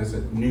working on this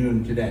at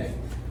noon today,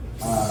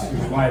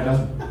 which is why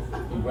the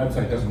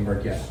website doesn't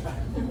work yet.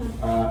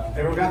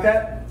 Everyone got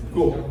that?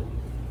 Cool.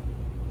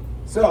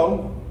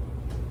 So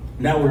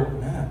now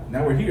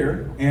we're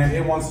here, and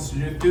it wants us to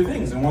do two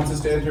things. It wants us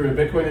to enter a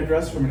Bitcoin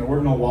address from an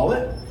Ordinal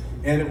wallet,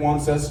 and it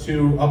wants us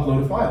to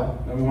upload a file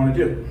that we want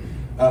to do.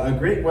 A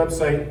great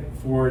website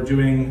for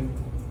doing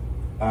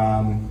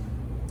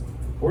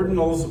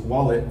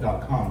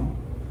ordinalswallet.com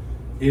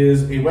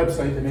is a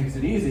website that makes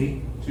it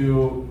easy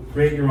to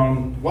create your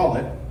own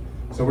wallet.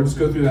 So we'll just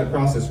go through that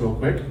process real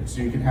quick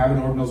so you can have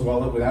an Ordinals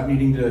wallet without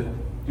needing to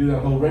do that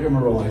whole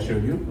rigmarole I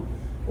showed you.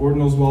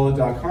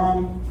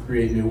 Ordinalswallet.com,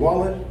 create new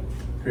wallet,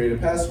 create a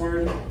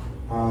password,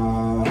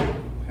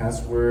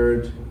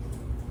 password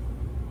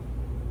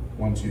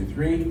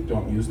 123,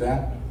 don't use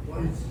that.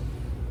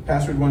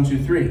 Password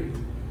 123. We're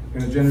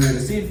going to generate a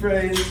seed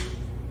phrase.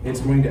 It's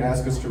going to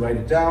ask us to write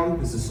it down.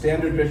 This is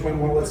standard Bitcoin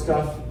wallet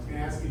stuff. It's gonna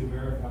ask you to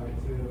verify it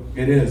too.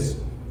 It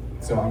is.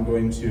 So I'm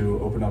going to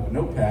open up a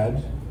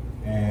notepad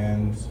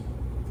and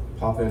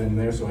pop that in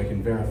there so I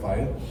can verify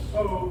it.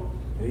 Oh.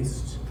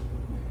 Paste.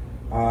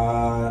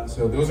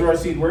 So those are our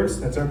seed words.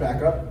 That's our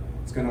backup.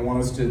 It's going to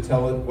want us to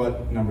tell it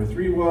what number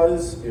 3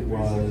 was. It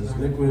was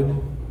liquid.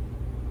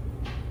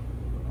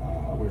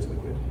 Where's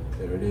liquid?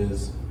 There it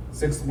is.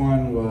 6th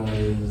one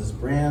was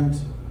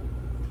brand.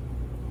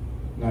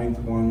 9th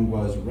one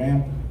was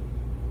ramp.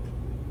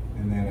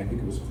 And then I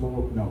think it was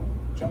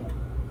chunk.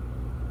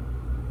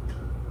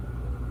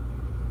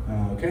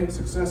 Okay,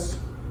 success.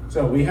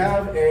 So we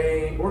have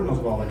a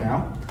Ordinals wallet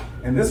now,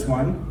 and this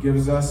one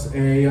gives us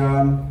a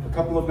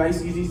couple of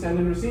nice, easy send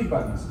and receive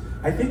buttons.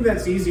 I think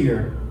that's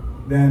easier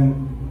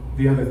than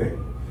the other thing.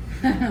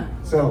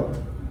 So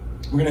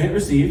we're going to hit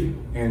receive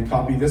and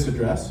copy this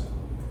address,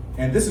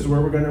 and this is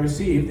where we're going to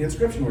receive the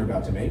inscription we're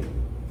about to make.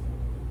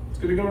 It's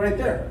going to go right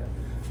there.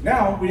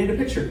 Now we need a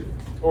picture,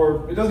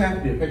 or it doesn't have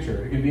to be a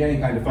picture. It can be any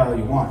kind of file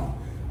you want,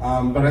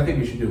 but I think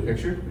we should do a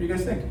picture. What do you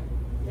guys think?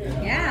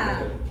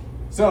 Yeah.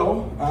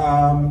 So,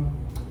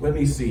 let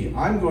me see.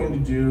 I'm going to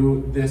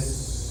do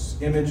this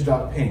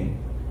image.ping.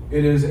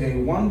 It is a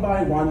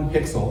 1x1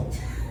 pixel.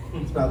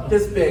 It's about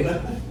this big,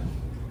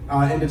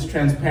 and it's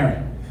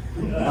transparent.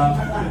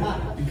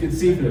 You can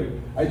see through it.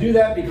 I do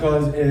that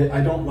because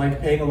I don't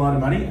like paying a lot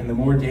of money, and the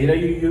more data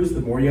you use,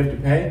 the more you have to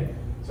pay.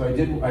 So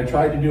I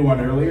tried to do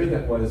one earlier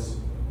that was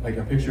like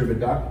a picture of a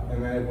duck,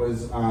 and then it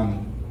was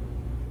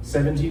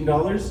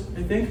 $17,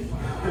 I think.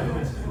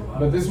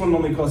 But this one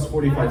only costs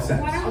 45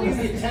 cents. Why I'm don't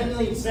gonna we, get 10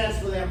 million sats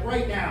for that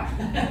right now.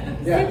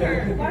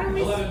 Zipper, why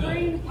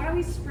don't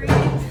we spring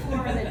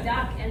for the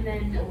duck and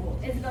then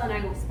Isabel and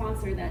I will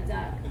sponsor that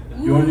duck.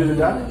 You want to do the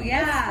duck? Ooh,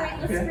 yeah.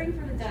 Let's Okay. spring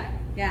for the duck.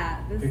 Yeah.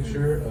 This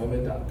Picture of a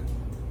duck.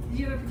 Do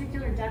you have a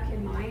particular duck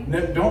in mind?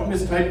 No, don't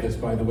mistype this,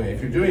 by the way.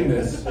 If you're doing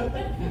this,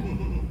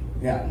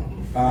 yeah.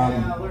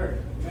 Mallard.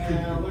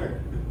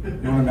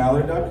 You want a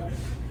mallard duck?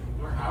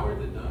 Or Howard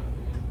the Duck.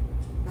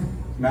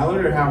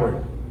 Mallard or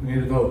Howard? We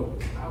need to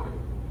vote. Howard.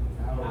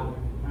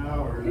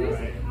 Howard, Who's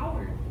right.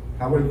 Howard?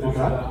 Howard the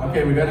duck?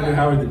 Okay, we gotta do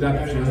Howard the duck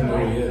if she doesn't know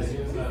who he is.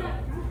 Who's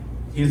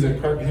that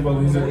from?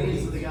 He's a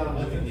He's the guy I'm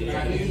looking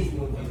at.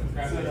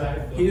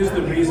 he is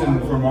the reason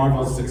for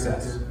Marvel's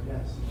success.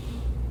 Yes.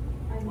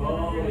 I've never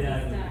Oh, heard of yeah.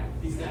 this duck.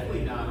 He's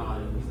definitely not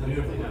on. He's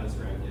definitely not a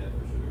strike yet,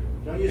 for sure.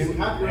 Don't use the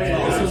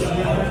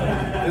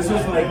copyright. This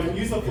was like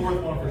Use the fourth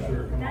one for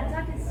sure. That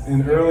duck is.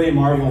 an early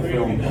Marvel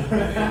film.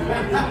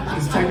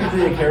 He's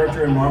technically a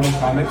character in Marvel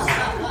Comics,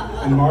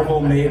 and Marvel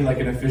made like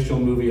an official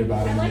movie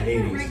about I him like in the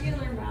the 80s.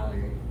 regular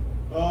mallard.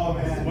 Oh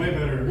man, way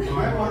better. I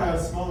want a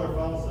smaller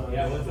file size.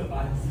 Yeah, what's the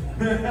size?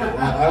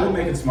 I will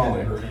make it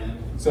smaller.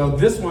 So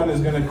this one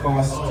is going to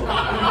cost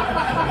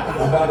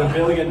about $1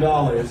 billion.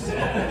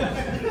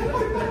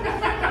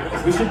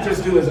 We should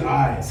just do his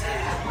eyes.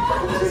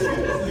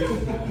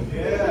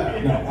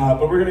 Yeah. No,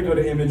 but we're going to go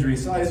to imagery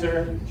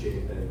sizer.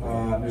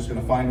 I'm just going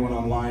to find one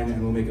online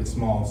and we'll make it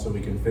small so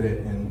we can fit it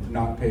and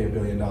not pay $1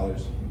 billion.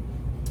 So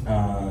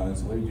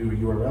let me do a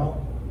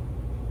URL.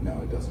 No,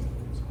 it doesn't.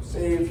 So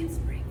save.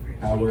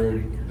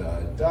 Howard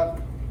the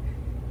duck.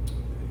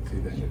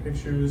 Save that in your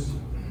pictures.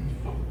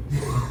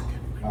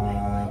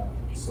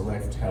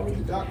 Select Howard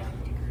the duck.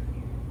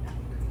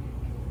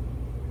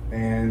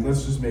 And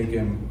let's just make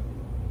him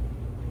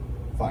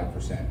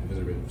 5% of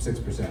his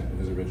 6% of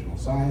his original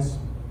size.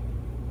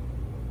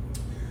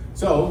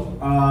 So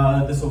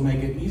this will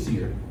make it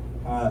easier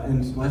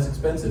and less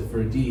expensive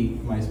for Dee,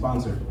 my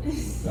sponsor, so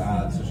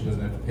she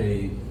doesn't have to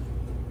pay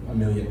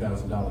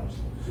 $1,000,000.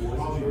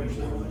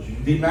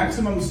 The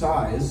maximum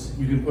size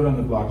you can put on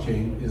the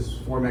blockchain is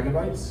 4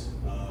 megabytes,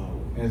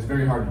 and it's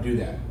very hard to do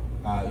that.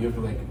 You have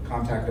to like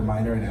contact a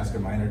miner and ask a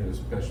miner to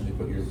especially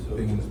put your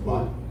thing in this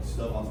block.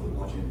 Stuff onto the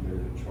blockchain, they're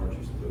going to charge you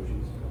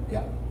Satoshis.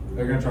 Yeah,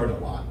 they're going to charge a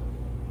lot.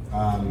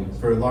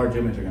 For a large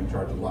image, they're going to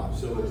charge a lot.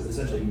 So it's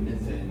essentially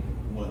minting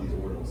one of these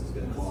ordinals is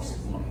going to cost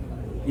money.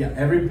 Yeah,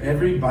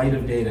 every byte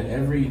of data,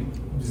 every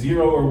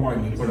 0 or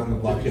 1 you put on the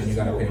blockchain, you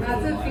got to pay for.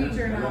 That's a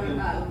feature, not a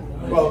bug.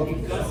 Well,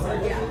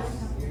 Yeah.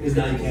 Is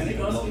now you can't make a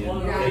million Oh,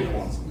 fake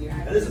ones.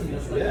 That is a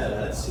feature. Yeah,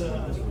 that's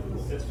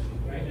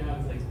Right now,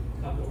 it's like a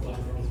couple of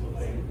platforms with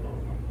like,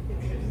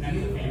 not the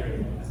fee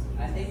rate.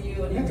 I think you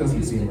would. That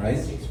doesn't seem right.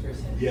 6%.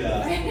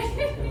 yeah.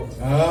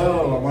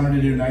 Oh, I wanted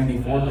to do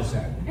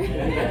 94%.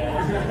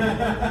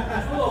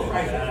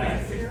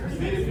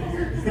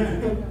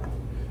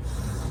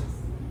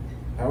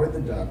 Howard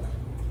the duck,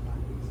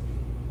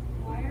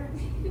 Why are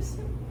we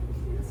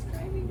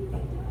describing the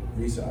duck?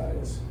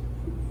 resize.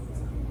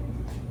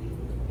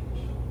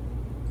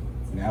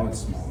 Now it's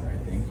smaller, I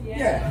think.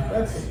 Yeah.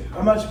 That's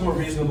a much more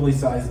reasonably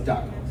sized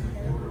duck.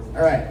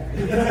 All right.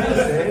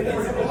 Save.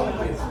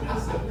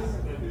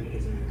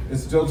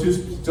 It's still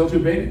too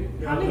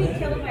big? How many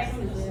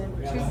kilobytes is it?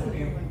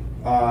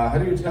 How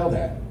do you tell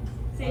that?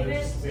 Save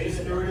it.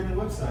 Store it in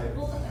the website.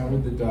 Well,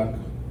 Howard the duck.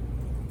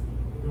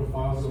 Go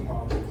files and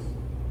files.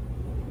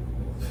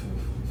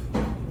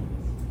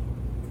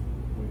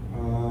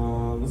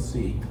 Let's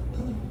see.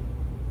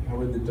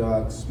 Howard the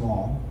duck,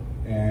 small,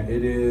 and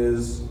it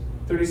is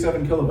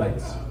 37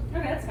 kilobytes.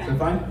 okay, that's fine. Is that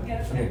fine? Yeah,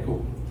 that's Okay, fine.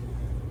 cool.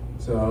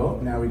 So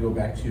now we go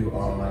back to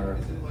our.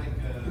 Is it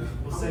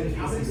like,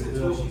 how many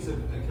Satoshis a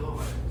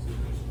kilobyte?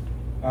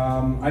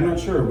 I'm not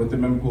sure what the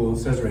mempool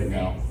says right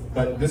now,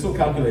 but this will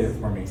calculate it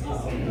for me.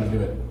 I'll do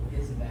it.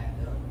 Is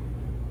backed up.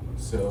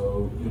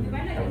 So You can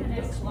find it in the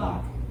next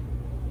block.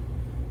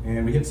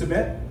 and we hit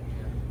submit,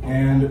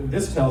 and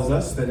this tells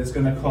us that it's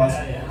going to cost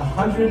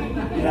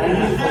 $194,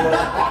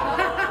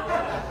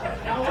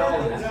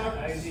 Howard the duck,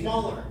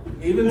 smaller.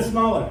 even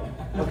smaller.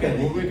 Okay,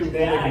 we'll make it.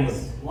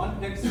 Nice. 1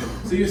 pixel.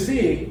 So you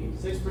see,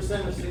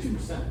 6% of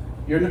 6%.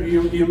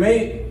 you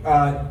may.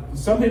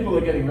 Some people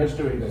are getting rich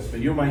doing this, but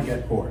you might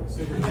get poor. It's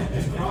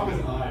from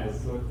his eyes,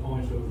 so it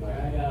only shows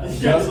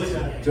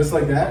that. Just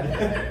like that.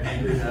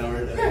 Angry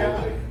Howard.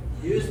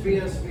 Use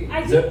BSV.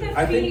 I So, think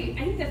I the think fee.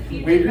 I think the fee.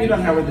 We rate agreed might on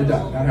be Howard the a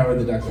duck, little- not Howard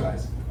the duck's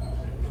eyes.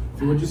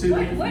 So what'd you say?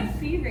 What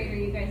fee rate are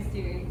you guys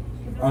doing?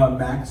 'Cause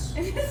Max.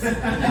 The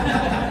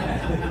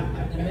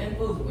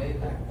manpool's way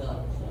backed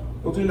up, so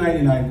We'll do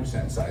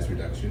 99% size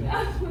reduction. it's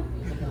like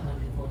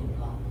 120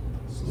 blocks.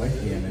 Select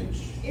the image.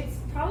 it's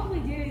probably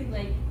doing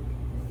like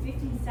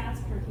 50 sats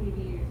per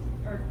KB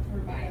or per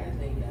I byte.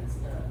 think that's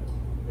the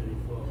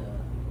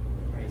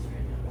price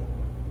right now.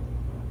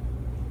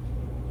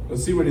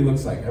 Let's see what he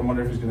looks like. I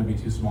wonder if he's going to be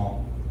too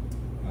small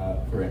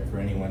for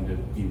anyone to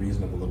be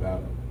reasonable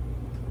about.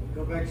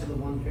 Go back to the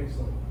 1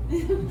 pixel.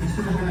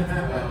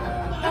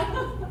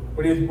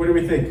 What do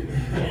we think?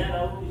 Yeah,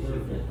 that would be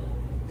good.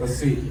 Let's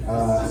see.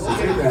 Let's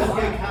Let's get take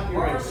that.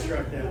 copyright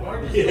struck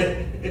down.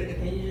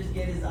 Can you just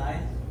get his eyes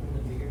from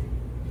the bigger?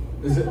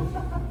 Is it?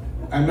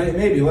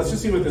 Maybe. Let's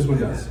just see what this one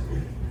does.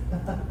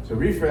 So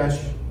refresh.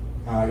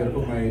 I gotta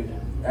put my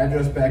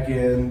address back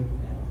in.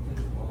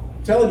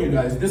 I'm telling you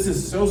guys, this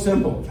is so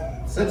simple.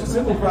 Such a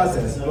simple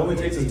process. It only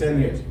takes us 10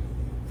 years.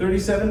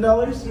 $37?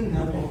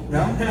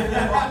 No?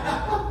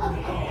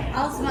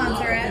 I'll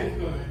sponsor it.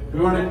 Do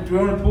we want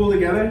to pool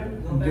together?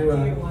 Go back Do to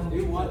a, your one.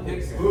 Do what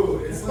pixel? Ooh,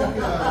 it's like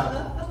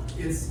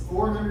it's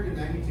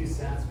 492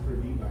 sats per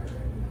VByte right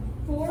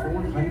now.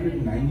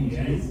 492.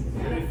 Yeah, it's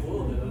very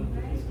full.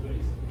 It's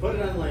crazy. Put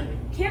it on landing.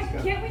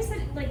 Can't we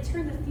set, like,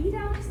 turn the feed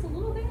out just a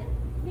little bit,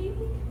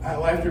 maybe?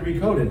 I'll have to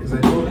recode it because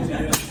I told it to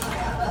you.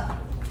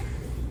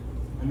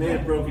 I may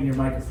have broken your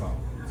microphone.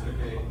 It's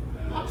okay.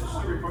 It's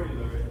still recording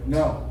though, right?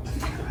 No.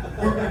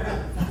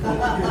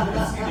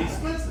 It's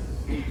expensive.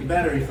 The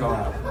battery fell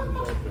out.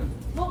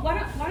 Well,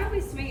 why don't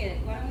we swing it?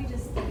 Why don't we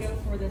just go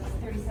for this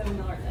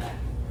 $37 deck?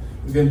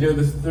 We're gonna do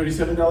this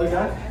 $37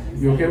 guy?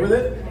 You okay with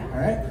it? All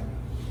right.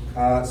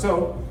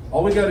 So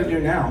all we got to do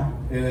now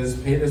is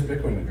pay this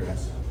Bitcoin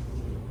address,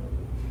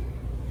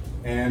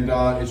 and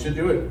it should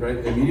do it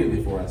right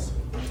immediately for us.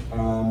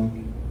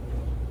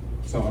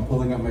 So I'm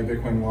pulling up my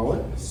Bitcoin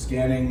wallet,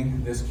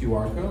 scanning this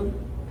QR code,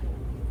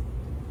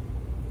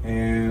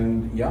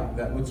 and yeah,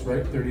 that looks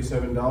right.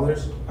 $37.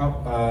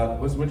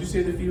 What'd you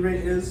say the fee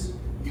rate is?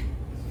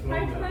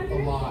 500? A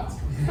lot.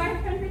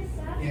 500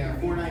 sats? Yeah,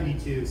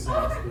 492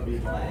 sats per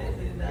VByte. Why is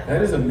it that?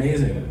 That is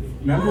amazing.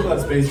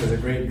 Mempool.space has a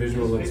great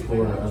visual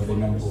explorer of the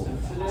mempool.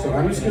 So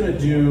I'm just gonna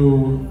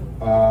do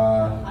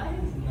Why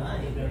is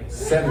 9?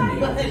 70.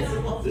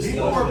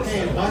 People are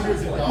paying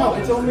hundreds of No,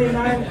 dollars. it's only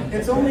 9.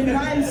 It's only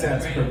 9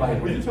 cents per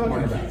byte. What are you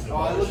talking about? Oh,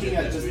 I'm looking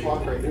at this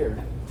block right here.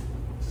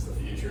 Just the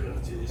future of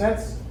it.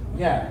 That's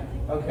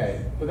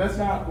okay, but that's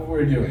not what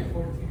we're doing.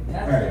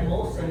 That's Alright. the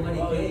most somebody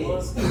Well, it paid.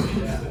 was 2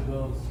 years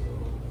ago,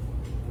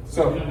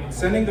 So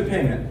sending the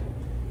payment,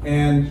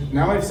 and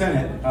now I've sent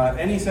it.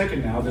 Any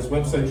second now, this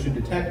website should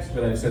detect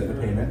that I've sent the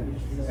payment,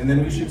 and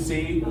then we should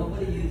see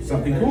Nobody used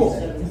something it. cool.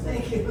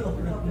 Thank you. Did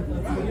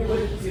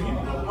you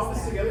put all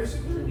this together,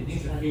 Super?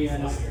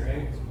 Yeah.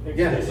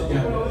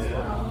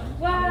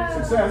 Wow.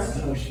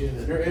 Success.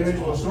 Your image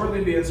will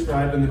shortly be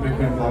inscribed in the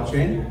Bitcoin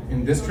blockchain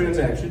in this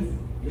transaction.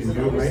 You can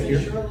do it right here.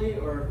 Shortly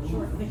or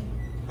shortly?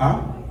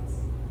 Huh?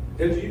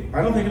 I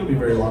don't think it'll be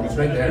very long. It's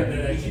right there.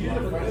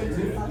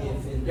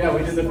 Yeah,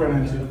 we did the front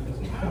end too.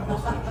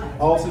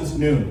 All since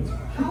noon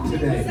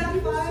today.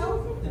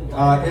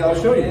 I'll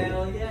show you.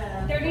 Hell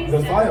yeah. 37.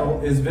 The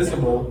file is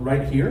visible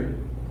right here.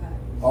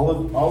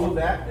 All of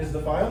that is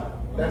the file.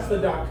 That's the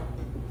doc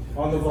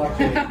on the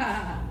blockchain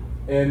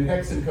in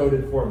hex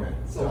encoded format.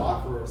 It's a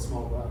lot for a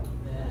small block.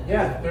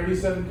 Yeah,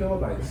 37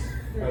 kilobytes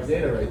of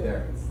data right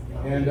there.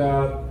 And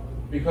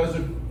because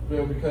of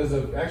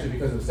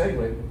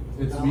Segwit,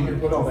 we can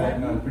put all that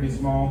in a pretty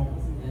small.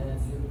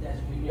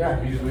 Yeah,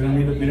 because we don't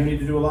need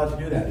to do a lot to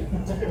do that.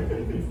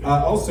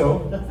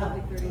 Also,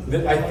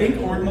 I think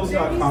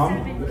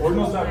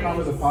Ordinals.com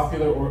is a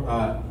popular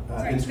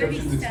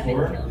Inscriptions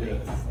Explorer,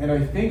 and I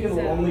think it'll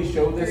only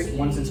show this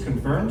once it's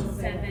confirmed.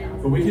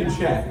 But we can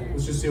check.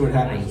 Let's just see what So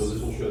happens.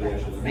 this will show the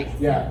actual image?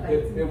 Yeah,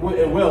 it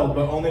will,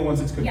 but only once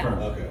it's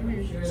confirmed. Okay.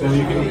 So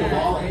you can.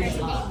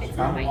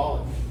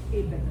 Wallet.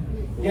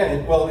 Yeah,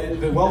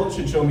 the wallet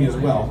should show me as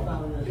well.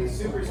 Hey,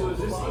 Super, so is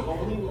this the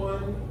only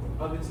one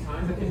of its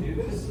kind that can do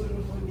this?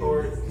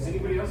 Or has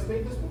anybody else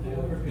made this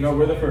before? No,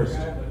 we're the first.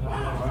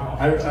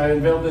 I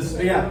unveiled this.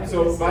 Yeah.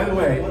 So by the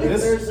way, What if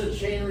this. there's a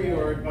chain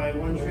reorg by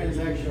one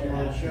transaction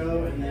will it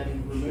show and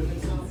then remove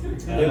itself?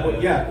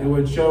 It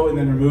would show and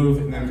then remove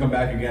and then come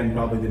back again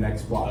probably the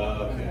next block.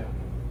 Okay.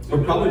 Or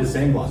probably the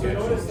same block So no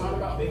one has actually. thought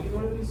about making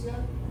one of these yet?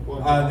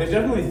 They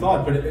definitely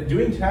thought, but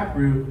doing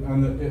Taproot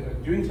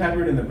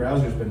in the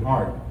browser has been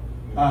hard.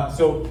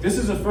 So this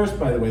is a first,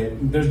 by the way.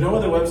 There's no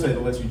other website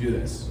that lets you do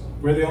this.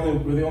 We're the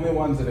only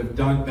ones that have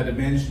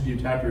managed to do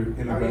Taproot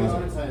in the Are you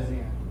browser. monetizing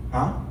it? Huh?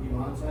 Are you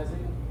monetizing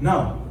it?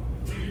 No.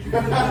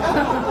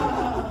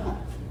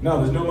 No,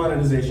 there's no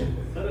monetization.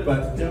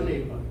 But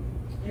Donate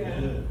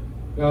button.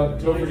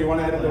 Topher, do you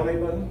want to add a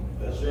donate button?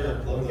 Sure.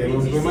 Okay,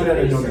 we might add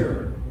a donate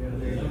button.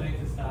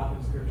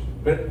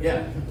 But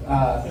yeah,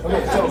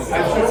 okay, so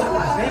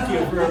thank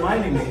you for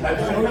reminding me. I've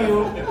shown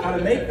you how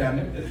to make them.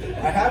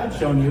 I haven't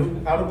shown you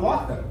how to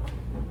block them.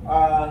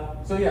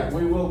 So yeah, I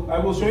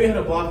will show you how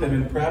to block them,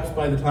 and perhaps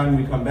by the time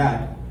we come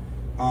back,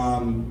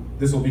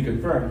 this will be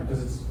confirmed,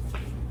 because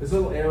this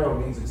little arrow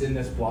means it's in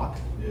this block,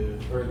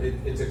 or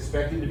it's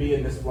expected to be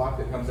in this block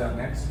that comes out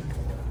next.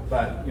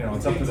 But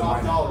it's up to the Top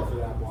miner. dollar for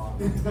that block.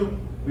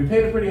 We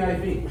paid a pretty high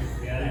fee.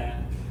 Yeah.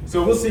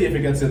 So we'll see if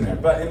it gets in there.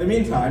 But in the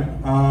meantime,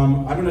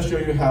 I'm going to show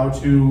you how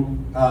to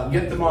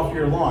get them off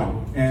your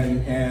lawn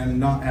and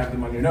not have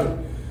them on your node.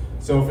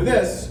 So for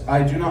this,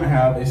 I do not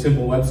have a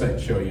simple website to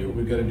show you.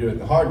 We've got to do it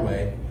the hard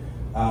way.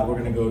 We're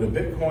going to go to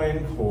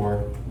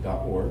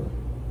bitcoincore.org.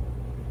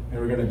 and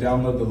we're going to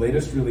download the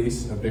latest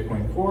release of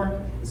Bitcoin Core.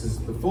 This is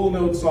the full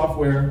node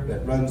software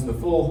that runs the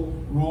full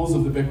rules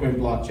of the Bitcoin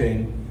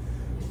blockchain.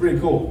 It's pretty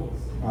cool.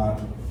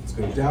 Let's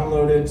go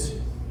download it.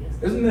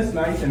 Isn't this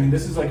nice? I mean,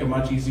 this is like a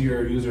much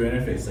easier user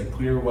interface, like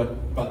clear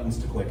what buttons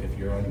to click if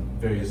you're on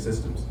various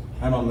systems.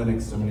 I'm on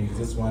Linux, so I'm going to use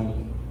this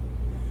one.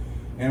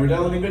 And we're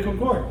downloading Bitcoin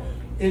Core.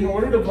 In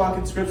order to block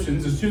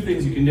inscriptions, there's two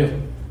things you can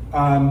do.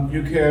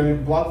 You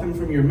can block them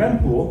from your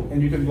mempool,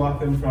 and you can block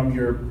them from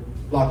your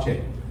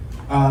blockchain.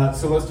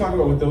 So let's talk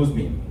about what those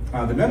mean.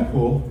 The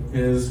mempool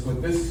is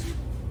what this,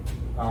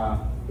 the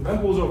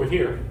mempool is over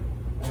here,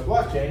 and the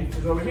blockchain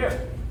is over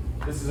here.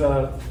 This is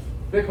a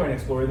Bitcoin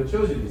Explorer that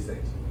shows you these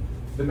things.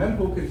 The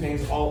mempool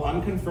contains all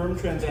unconfirmed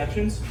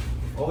transactions,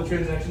 all the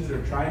transactions that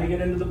are trying to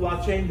get into the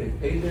blockchain. They've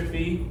paid their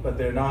fee, but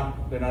they're not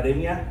in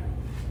yet.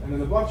 And then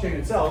the blockchain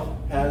itself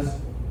has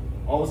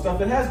all the stuff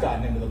that has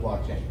gotten into the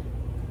blockchain.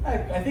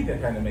 I think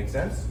that kind of makes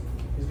sense.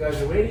 These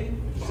guys are waiting,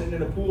 they're sitting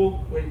in a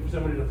pool, waiting for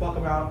somebody to pluck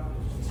them out,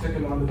 stick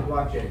them onto the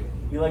blockchain.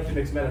 You like to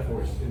mix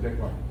metaphors in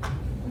Bitcoin.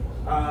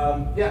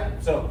 Yeah,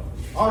 so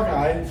our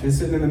guy is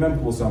sitting in the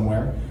mempool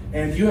somewhere,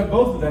 and you have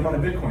both of them on a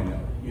Bitcoin node.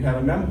 You have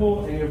a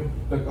mempool and you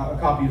have a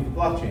copy of the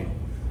blockchain.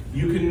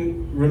 You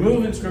can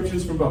remove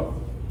inscriptions from both.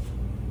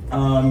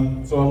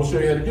 So I will show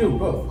you how to do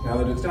both now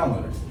that it's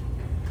downloaded.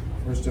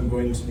 First, I'm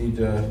going to need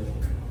to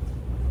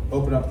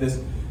open up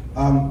this.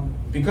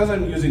 Because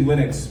I'm using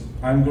Linux,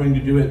 I'm going to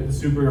do it the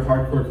super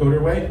hardcore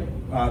coder way.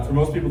 For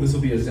most people, this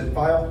will be a zip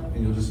file,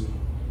 and you'll just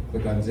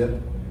click on zip.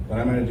 But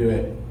I'm going to do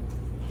it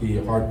the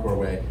hardcore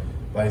way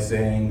by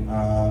saying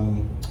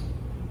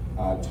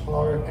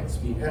tar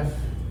xvf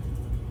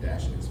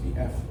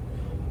 -xvf,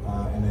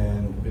 and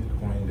then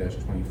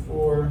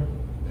bitcoin-24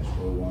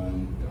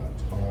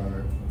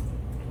 -01.tar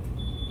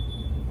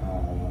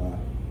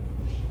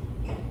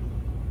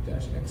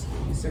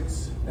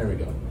 -x86. There we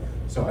go.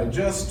 So I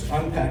just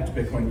unpacked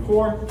Bitcoin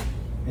Core,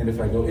 and if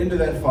I go into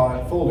that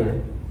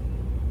folder,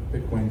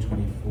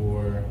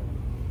 Bitcoin-24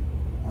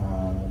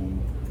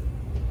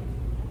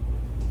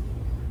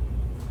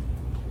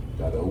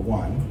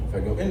 .01, if I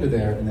go into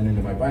there and then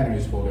into my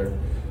binaries folder,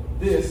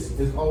 this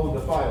is all of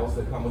the files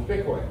that come with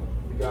Bitcoin.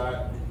 We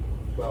got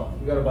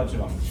a bunch of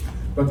them.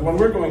 But the one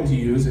we're going to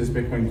use is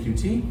Bitcoin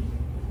Qt.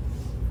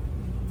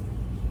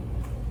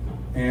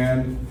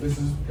 And this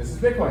is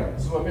Bitcoin.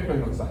 This is what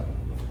Bitcoin looks like.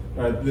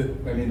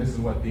 This is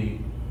what the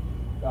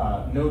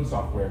node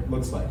software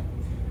looks like.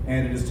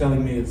 And it is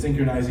telling me it's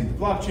synchronizing the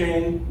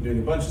blockchain, doing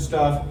a bunch of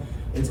stuff.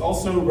 It's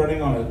also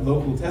running on a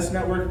local test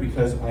network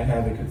because I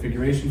have a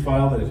configuration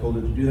file that I told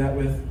it to do that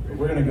with. But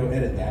we're going to go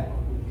edit that.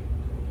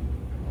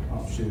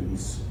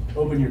 Options,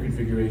 open your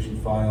configuration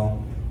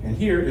file. And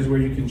here is where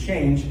you can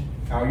change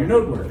how your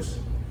node works.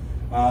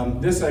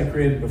 This I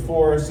created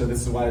before, so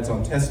this is why it's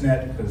on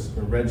testnet,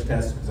 or reg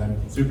test, because I'm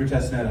super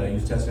testnet, I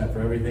use testnet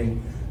for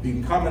everything. You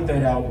can comment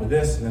that out with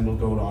this, and then it'll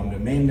go on to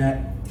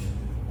mainnet.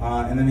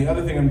 And then the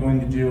other thing I'm going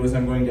to do is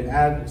I'm going to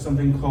add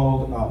something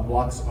called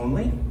blocks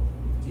only,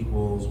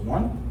 equals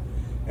 1.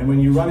 And when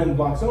you run in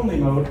blocks only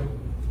mode,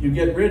 you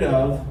get rid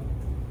of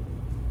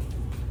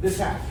this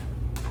hash.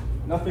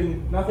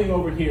 Nothing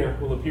over here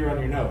will appear on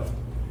your node.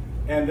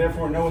 And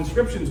therefore no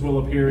inscriptions will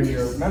appear in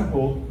your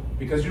mempool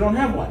because you don't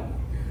have one.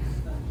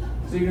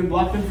 So you can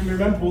block them from your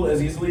mempool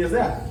as easily as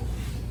that.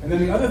 And then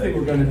the other thing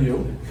we're going to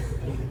do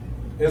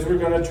is we're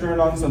going to turn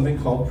on something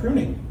called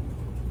pruning.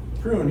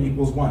 Prune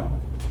equals 1.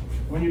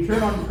 When you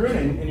turn on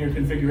pruning in your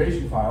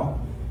configuration file,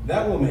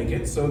 that will make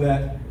it so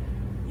that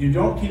you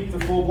don't keep the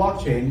full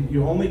blockchain,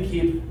 you only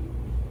keep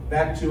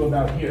back to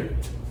about here.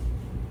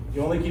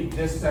 You only keep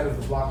this set of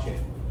the blockchain.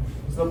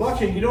 So the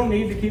blockchain, you don't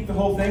need to keep the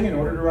whole thing in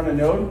order to run a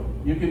node.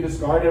 You can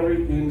discard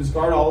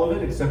all of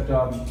it except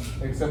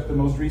the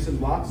most recent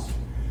blocks.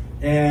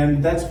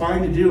 And that's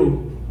fine to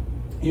do.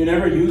 You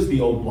never use the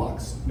old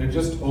blocks. They're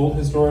just old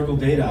historical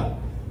data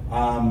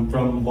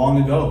from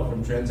long ago,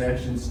 from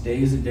transactions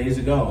days and days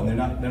ago, and they're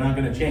not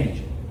going to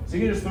change. So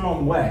you can just throw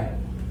them away.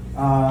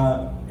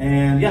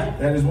 And yeah,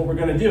 that is what we're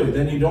going to do.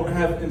 Then you don't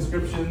have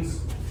inscriptions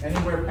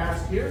anywhere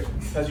past here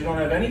because you don't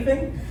have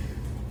anything,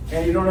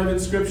 and you don't have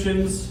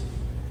inscriptions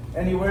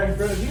anywhere in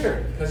front of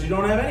here because you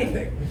don't have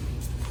anything.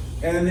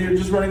 And then you're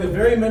just running a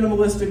very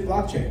minimalistic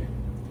blockchain.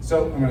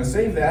 So I'm going to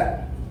save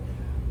that.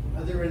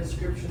 Are there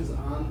inscriptions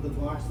on the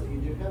blocks that you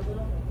do have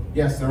though?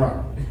 Yes, there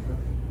are.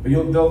 But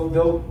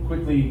they'll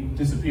quickly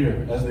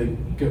disappear as they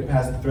get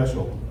past the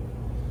threshold.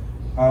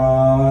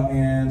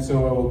 And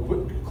so I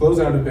will close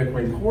out of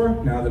Bitcoin Core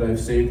now that I've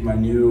saved my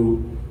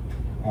new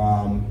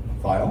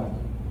file,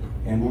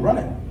 and we'll run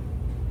it.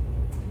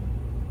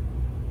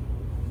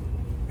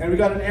 And we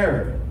got an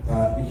error.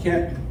 You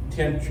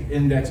can't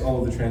index all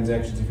of the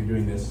transactions if you're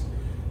doing this,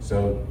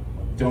 so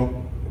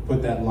don't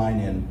put that line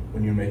in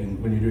when you're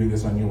doing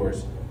this on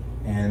yours.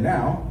 And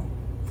now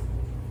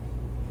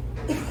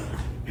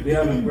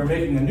we're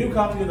making a new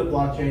copy of the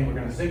blockchain. We're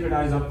going to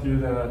synchronize up through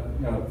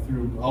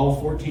through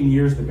all 14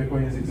 years that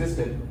Bitcoin has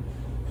existed,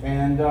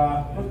 and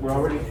look, we're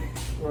already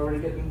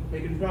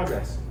making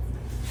progress.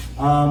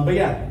 But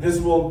yeah, this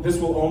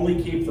will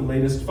only keep the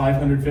latest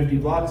 550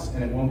 blocks,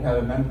 and it won't have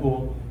a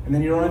mempool. And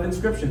then you don't have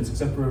inscriptions,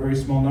 except for a very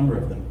small number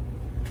of them.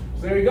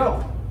 So there you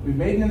go. We've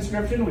made an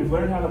inscription. We've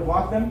learned how to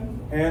block them,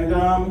 and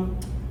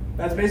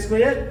that's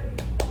basically it.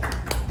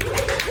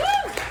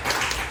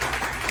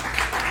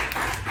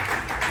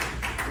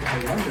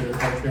 I wonder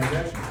if our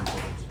transaction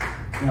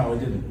confirms. No, it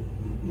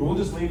didn't. But we'll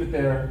just leave it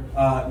there.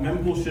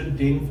 Mempool should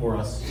ding for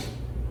us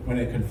when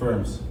it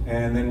confirms,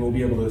 and then we'll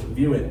be able to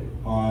view it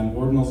on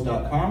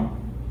ordinals.com,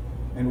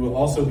 and we'll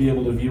also be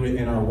able to view it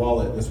in our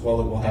wallet. This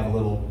wallet will have a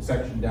little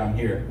section down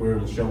here where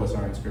it'll show us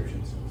our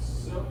inscriptions.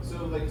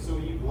 So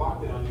you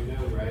blocked it on your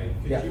node, right?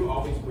 Could Yeah. you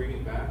always bring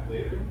it back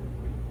later?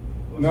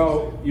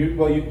 No, yes,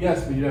 but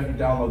you'd have to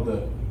download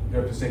you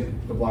have to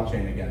sync the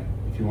blockchain again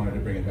if you wanted to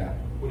bring it back.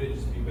 Would it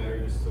just be better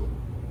just to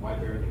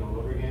wipe everything all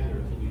over again,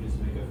 or can you just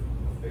make a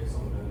fix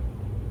on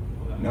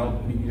that? No,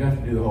 you'd have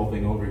to do the whole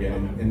thing over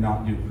again and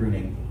not do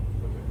pruning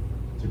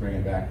Okay. to bring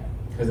it back.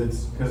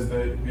 Because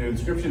the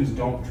inscriptions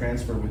don't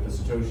transfer with the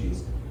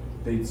Satoshis.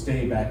 They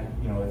stay back,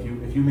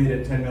 if you made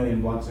it 10 million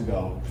blocks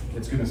ago,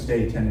 it's gonna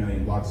stay 10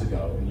 million blocks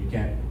ago, and you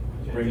can't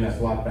bring that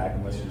block back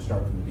unless you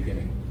start from the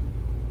beginning.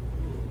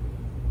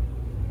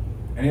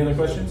 Any other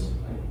questions?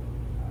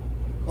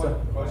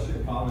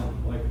 Question,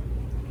 comment, like,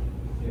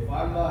 if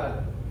I'm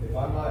not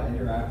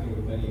interacting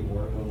with any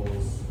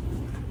Ordinals,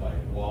 like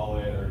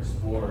Wallet or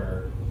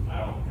Explorer, I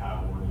don't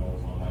have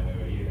Ordinals on my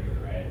node either,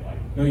 right? Like,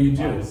 No, you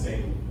do.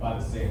 By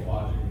the same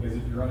logic, because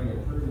if you're running a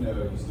proof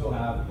node, you still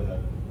have the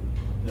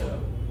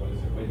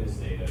witness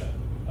data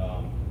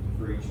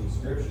for each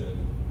inscription,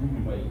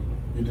 Mhm. but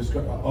You just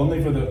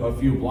only for a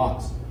few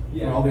blocks.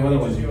 yeah, For all the other it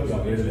ones, just you goes-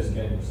 got rid it's of just it.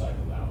 getting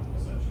recycled out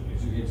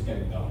essentially. It's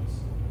getting dumps.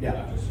 Yeah.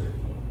 After a certain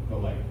point.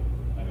 But like,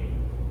 I mean,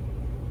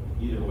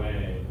 either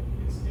way,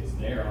 it's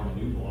there on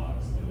the new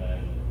blocks, and then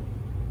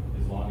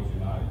as long as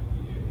you're not,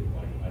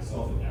 like, I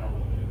still have to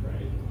download it,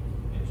 right?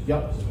 It just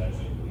Yep. just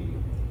eventually leave.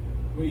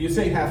 Well, you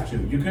say have to.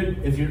 You could,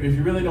 if you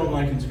really don't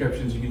like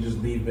inscriptions, you can just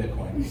leave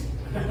Bitcoin.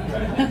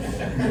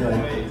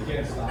 Right. You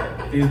can't stop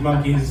it. These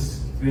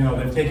monkeys,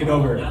 they've taken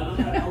over.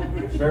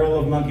 Barrel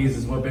of monkeys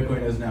is what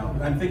Bitcoin is now.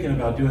 I'm thinking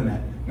about doing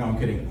that. No, I'm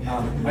kidding.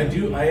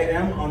 I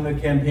am on the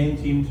campaign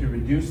team to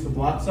reduce the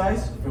block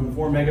size from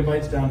 4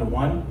 megabytes down to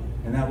 1,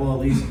 and that will at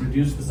least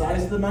reduce the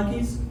size of the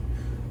monkeys.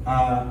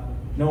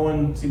 No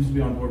one seems to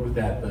be on board with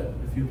that, but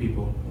a few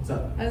people. What's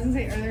up? I was gonna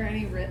say, are there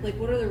any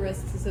what are the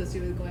risks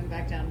associated with going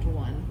back down to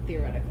 1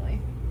 theoretically?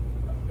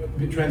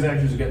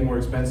 Transactions are getting more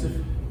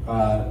expensive.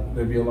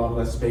 There'd be a lot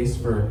less space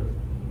for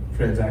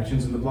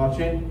transactions in the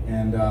blockchain,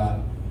 and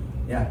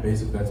yeah,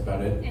 basically that's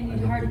about it. And I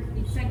you don't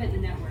think- segment the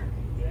network.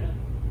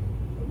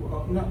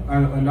 Well,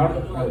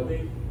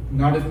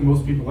 not if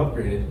most people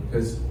upgraded,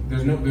 because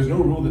there's no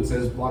rule that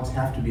says blocks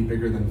have to be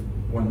bigger than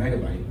 1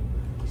 megabyte.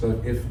 So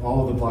if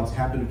all of the blocks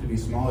happen to be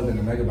smaller than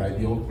a megabyte,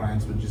 the old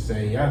clients would just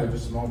say, yeah, they're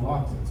just small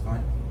blocks, that's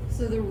fine.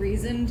 So the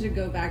reason to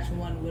go back to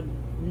 1 would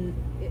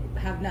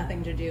have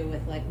nothing to do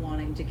with like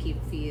wanting to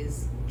keep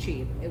fees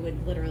cheap. It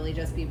would literally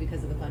just be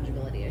because of the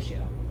fungibility issue.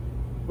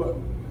 But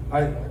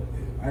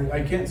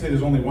I can't say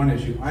there's only one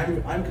issue.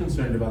 I'm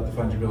concerned about the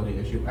fungibility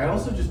issue. I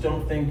also just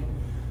don't think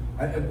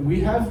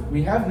we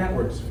have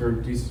networks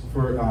for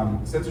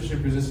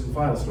censorship-resistant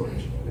file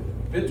storage.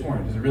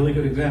 BitTorrent is a really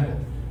good example.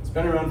 It's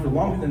been around for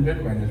longer than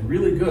Bitcoin. It's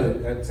really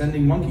good at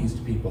sending monkeys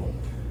to people.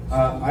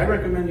 I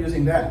recommend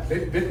using that.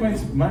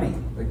 Bitcoin's money.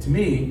 Like, to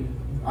me,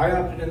 I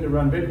opted in to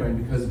run Bitcoin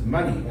because it's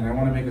money, and I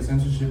want to make a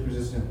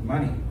censorship-resistant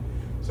money.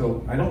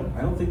 So I don't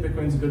think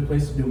Bitcoin's a good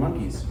place to do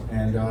monkeys,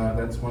 and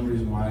that's one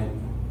reason why,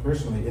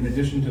 personally, in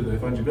addition to the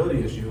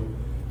fungibility issue,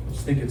 I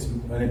just think it's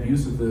an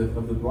abuse of the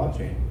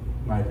blockchain,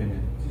 in my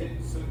opinion.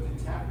 So did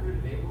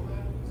Taproot enable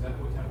that? Is that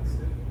what Taproot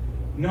did?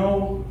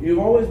 No, you've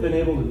always been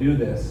able to do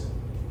this.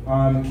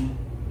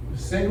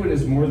 Segwit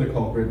is more the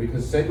culprit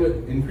because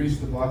Segwit increased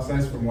the block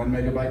size from 1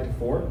 megabyte to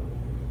 4,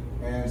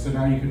 and so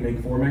now you can make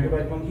 4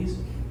 megabyte monkeys.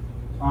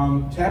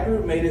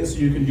 Taproot made it so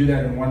you can do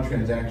that in 1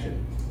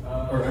 transaction,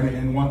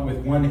 with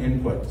 1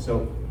 input.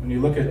 So when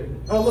you look at,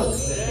 confirmed.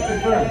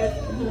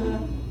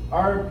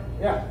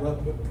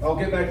 I'll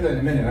get back to that in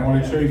a minute. I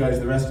want to show you guys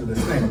the rest of this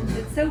thing.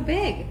 It's so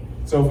big.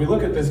 So if we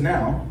look at this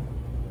now,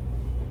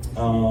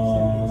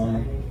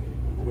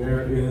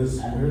 where's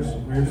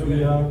the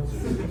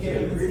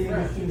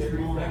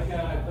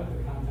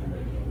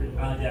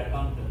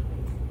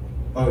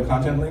the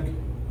content link?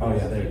 Oh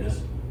yeah, there it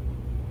is.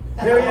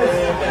 There he is.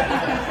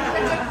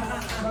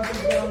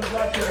 Nothing's on the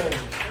blockchain.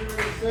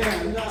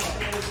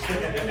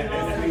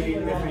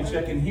 If we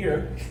check in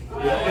here,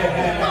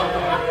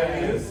 there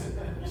he is.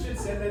 You should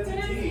send that to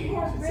T.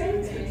 You should send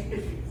it to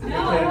T. No,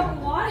 I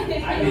don't want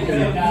it.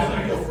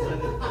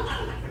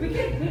 We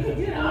could do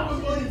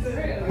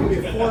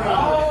that. Oh,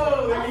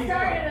 there I'll you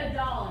start go. at $1.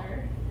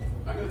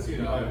 I go $2. So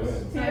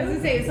I was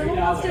gonna say, if someone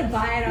wants to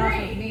buy it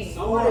off of me.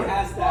 Someone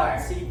has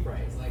that seed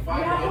price, like We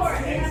have 4. We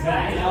have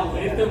 5.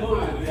 It's the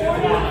move. 4 down. We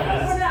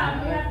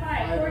have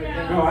 5. 4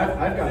 down. no,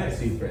 I've got the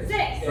seed phrase.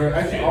 6. Or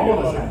actually, all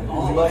of us have it.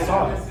 'Cause you all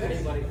saw it.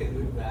 anybody can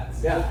move that.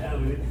 Yeah.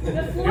 we-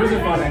 Here's a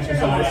fun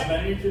exercise.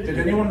 Did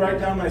anyone write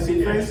down my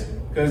seed phrase?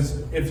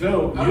 Because if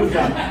so, you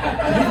got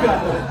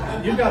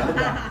the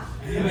duck.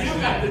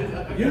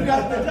 You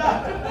got the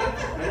duck.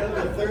 I know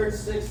the third,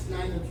 sixth,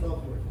 ninth, and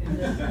 12th word.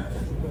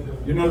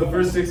 You know the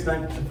first six,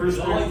 nine, the first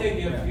It'll only three.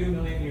 take you a few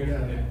million years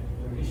to get.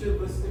 You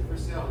should list it for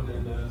sale and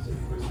then,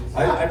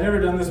 I've never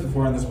done this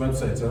before on this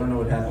website, so I don't know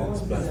what happens.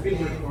 It's But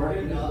being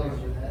recorded. $100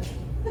 for that.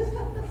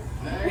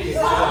 There you go.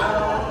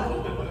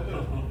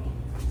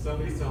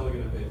 Somebody's totally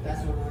gonna pay.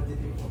 That's what I wanted to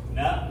do.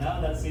 Now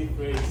that seed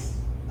phrase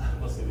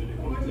possibility.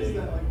 How much is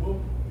that, like,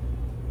 whoa?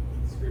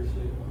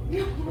 Inscription.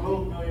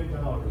 $12 million.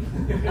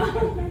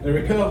 there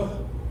we go.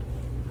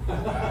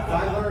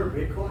 500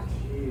 Bitcoin?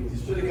 Jeez, you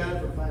should have got it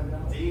for $5.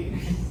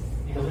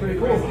 That's pretty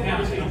cool.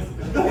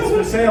 It's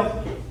for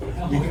sale.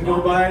 You can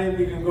go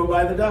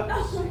buy the duck.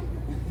 So,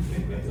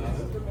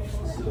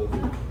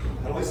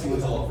 how do I see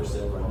what's all up for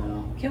sale right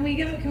now? Can we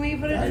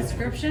put a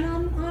description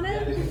on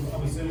it?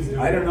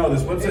 I don't know.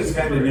 This website's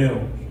kind of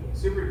new.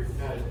 Super,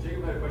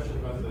 Jacob had a question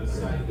about the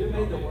site. Who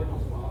made the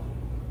Ordinals file?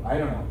 I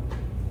don't know.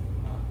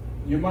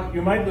 You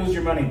might lose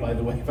your money, by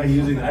the way, by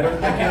using it. I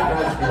can't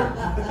vouch for it.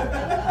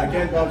 I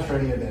can't vouch for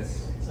any of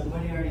this.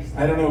 Somebody already.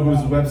 I don't know whose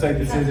website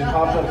this is. It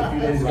popped up a few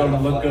days ago and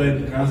it looked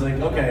good, and I was like,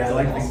 okay, I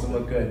like things that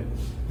look good.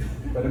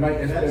 But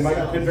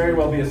it could very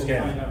well be a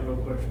scam.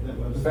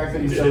 The fact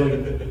that he's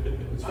selling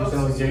it's for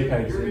selling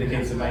JPEGs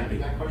indicates it might be.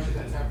 That question,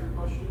 that's after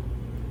question?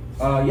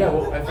 Yeah,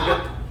 well, I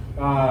forget.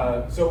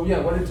 So yeah,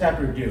 what did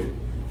Taproot do?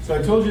 So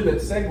I told you that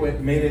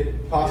SegWit made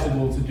it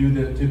possible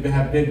to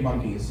have big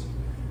monkeys.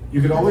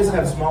 You could always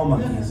have small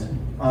monkeys.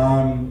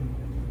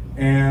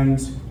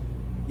 And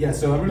yeah,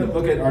 so I'm going to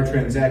look at our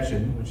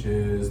transaction, which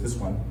is this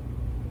one.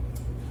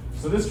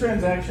 So this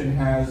transaction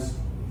has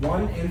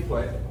one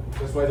input.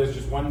 That's why there's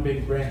just one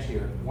big branch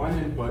here. One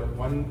input,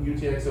 one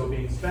UTXO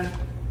being spent,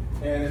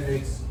 and it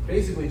makes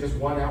basically just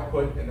one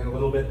output and then a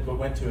little bit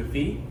went to a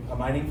fee, a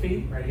mining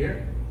fee right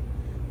here.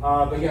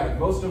 But yeah,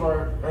 most of it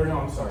went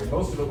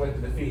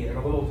to the fee, and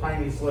a little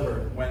tiny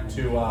sliver went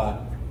to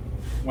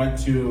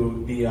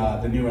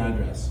the new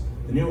address.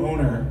 The new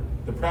owner,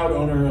 the proud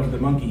owner of the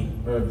monkey,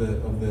 or of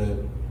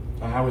the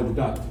Howard the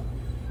Duck,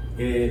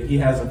 he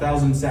has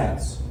 1,000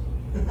 sats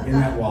in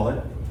that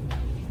wallet.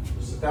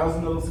 Just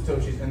 1,000 little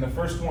satoshis, and the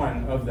first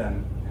one of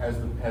them has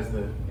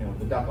the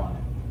duck on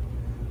it.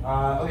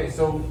 Okay,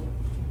 so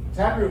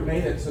Taproot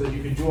made it so that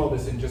you could do all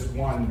this in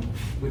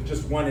with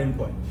just one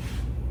input,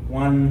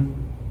 one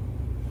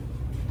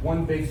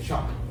big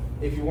chunk.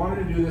 If you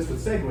wanted to do this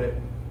with SegWit,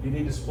 you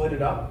need to split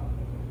it up.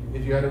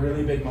 If you had a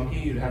really big monkey,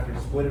 you'd have to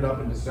split it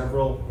up into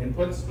several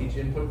inputs. Each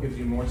input gives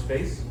you more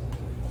space.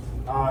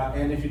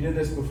 And if you did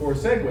this before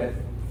SegWit,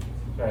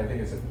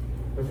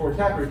 before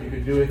Taproot, you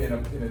could do it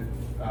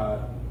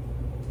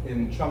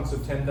in chunks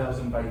of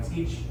 10,000 bytes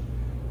each.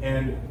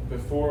 And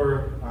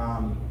before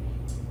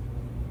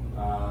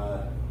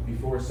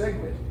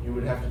SegWit, you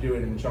would have to do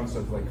it in chunks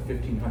of like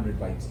 1,500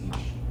 bytes each. So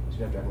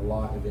you'd have to have a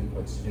lot of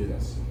inputs to do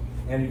this.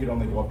 And you could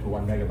only go up to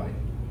 1 megabyte.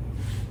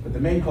 But the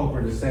main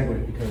culprit is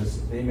SegWit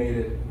because they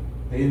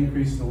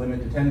increased the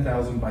limit to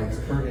 10,000 bytes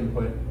per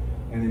input,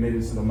 and they made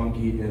it so the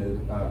monkey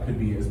could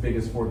be as big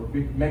as 4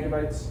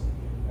 megabytes.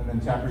 And then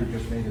Taproot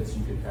just made it so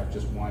you could have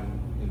just one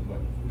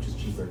input, which is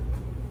cheaper.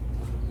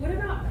 What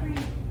about pay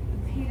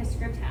to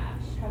script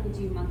hash? How could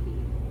you monkey?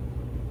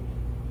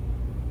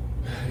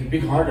 It'd be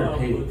harder to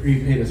pay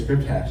to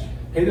script hash.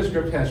 Pay to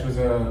script hash was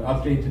an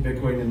update to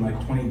Bitcoin in like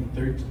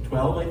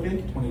 2012, I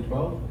think,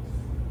 2012.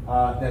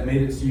 That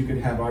made it so you could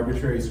have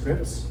arbitrary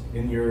scripts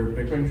in your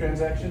Bitcoin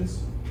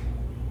transactions.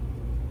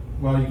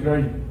 Well,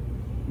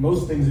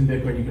 most things in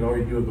Bitcoin you could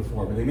already do it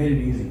before, but they made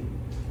it easy.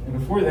 And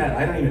before that,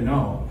 I don't even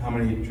know how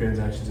many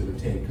transactions it would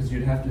take, because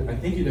I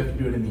think you'd have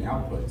to do it in the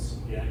outputs.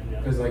 Yeah.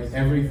 Because like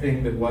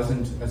everything that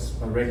wasn't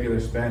a regular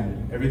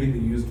spend, everything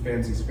that used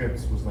fancy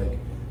scripts was like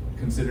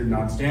considered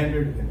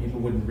non-standard, and people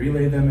wouldn't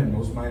relay them, and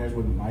most miners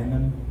wouldn't mine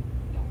them.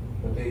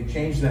 But they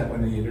changed that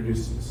when they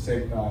introduced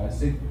pay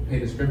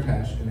to script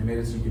hash, and they made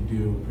it so you could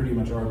do pretty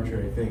much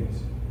arbitrary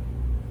things.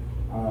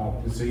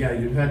 So yeah,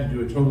 you'd had to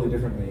do it totally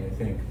differently, I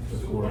think,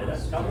 before. Yeah, that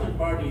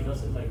counterparty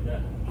does it like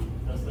that.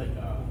 That's like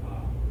a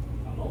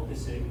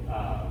multi-sig.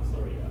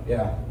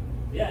 Yeah.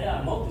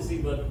 Yeah,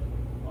 multi-sig, but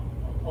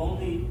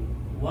only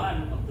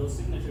one of those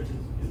signatures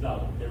is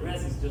valid. The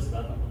rest is just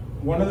that.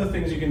 One of the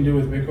things you can do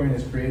with Bitcoin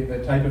is create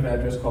the type of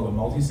address called a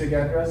multi-sig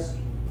address,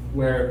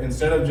 where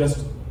instead of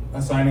just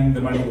assigning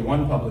the money to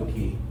one public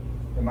key,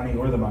 the money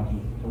or the monkey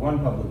to one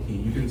public key,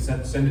 you can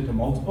send it to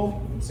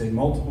multiple and say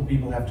multiple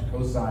people have to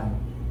co-sign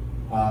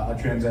a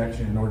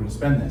transaction in order to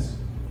spend this.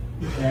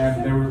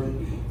 And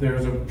there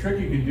was a trick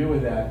you could do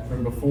with that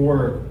from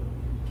before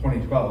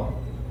 2012,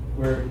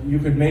 where you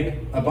could make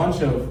a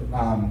bunch of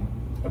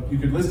you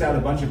could list out a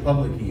bunch of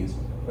public keys,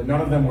 but none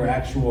of them were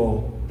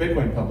actual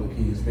Bitcoin public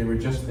keys. They were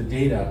just the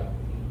data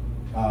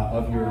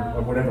of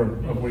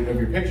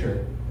your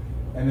picture.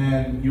 And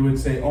then you would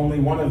say only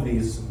one of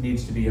these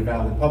needs to be a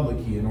valid public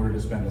key in order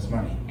to spend this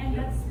money. And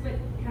that's what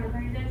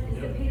counterparty does?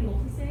 Is it pay to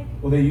multisig?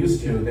 Well, they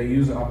used to. They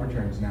use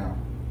operaturns now.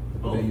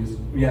 What they use?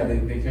 Yeah, they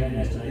can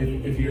use And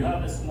it. if you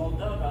have a small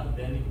data,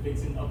 then it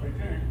fits in upper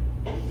turn.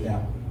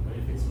 Yeah. But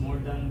if it's more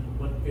than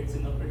what fits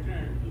in upper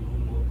turn, you do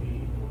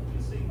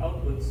multi-sig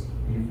outputs,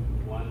 Mhm.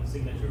 one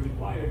signature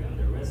required, and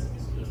the rest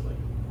is just like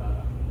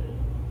data.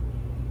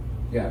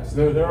 Yeah,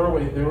 so there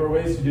were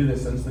ways to do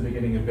this since the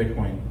beginning of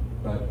Bitcoin,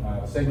 but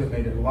SegWit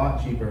made it a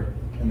lot cheaper,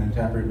 and then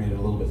Taproot made it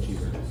a little bit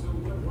cheaper. So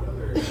what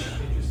other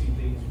interesting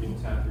things will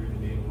Taproot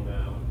enable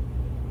now?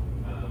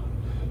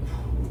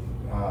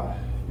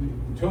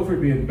 Topher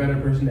would be a better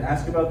person to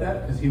ask about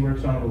that because he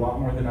works on it a lot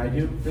more than I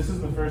do. This is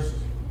the first.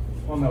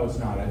 Well, no, it's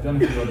not. I've done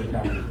a few other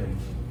Taproot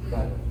things,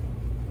 but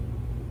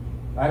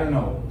I don't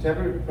know.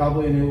 Taproot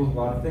probably enables a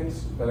lot of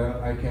things, but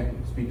I can't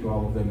speak to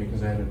all of them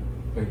because I haven't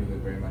played with it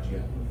very much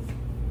yet.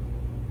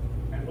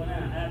 I want to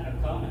add a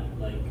comment,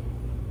 like,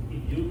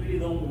 if you really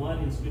don't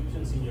want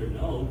inscriptions in your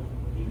node,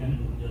 you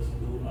can just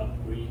do a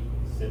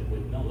preset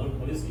with node.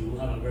 Obviously, you will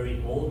have a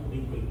very old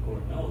Bitcoin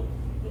core node.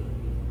 But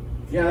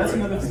Yeah, that's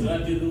another thing. as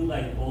long as you do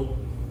like old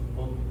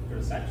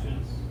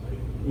transactions, like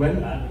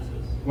When- addresses.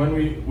 When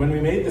we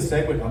made the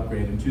SegWit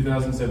upgrade in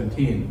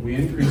 2017, we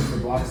increased the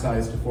block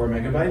size to 4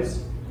 megabytes,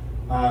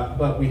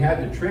 but we had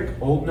to trick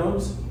old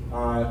nodes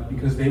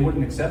because they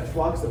wouldn't accept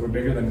blocks that were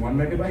bigger than 1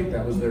 megabyte.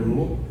 That was their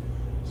rule.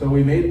 So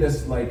we made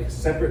this like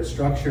separate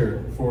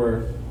structure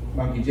for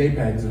Monkey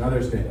JPEGs and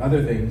other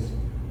things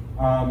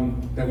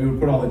that we would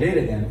put all the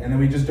data in, and then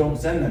we just don't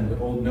send them to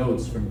old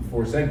nodes for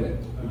SegWit.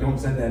 We don't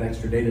send that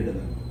extra data to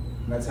them.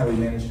 And that's how we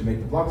managed to make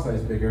the block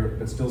size bigger,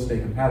 but still stay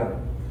compatible.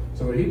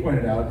 So what he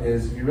pointed out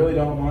is if you really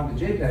don't want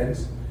the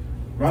JPEGs,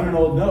 run an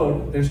old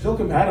node. They're still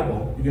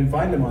compatible. You can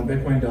find them on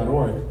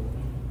bitcoin.org,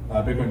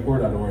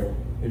 bitcoincore.org.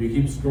 If you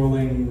keep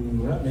scrolling,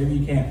 well, maybe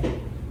you can't.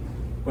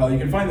 Well, you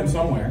can find them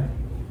somewhere.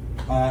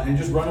 And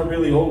just run a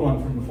really old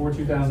one from before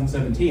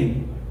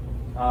 2017,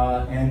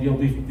 and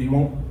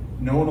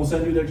no one will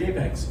send you their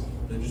JPEGs.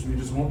 We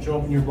just won't show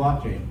up in your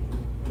blockchain.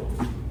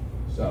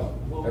 So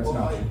that's an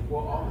option. Will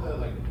all the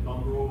like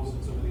Umbrals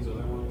and some of these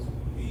other ones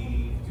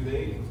do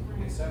they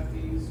accept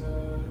these?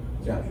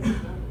 Yeah.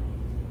 inscriptions now?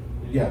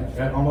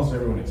 Yeah, almost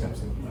everyone accepts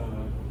them.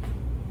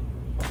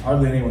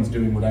 Hardly anyone's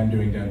doing what I'm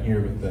doing down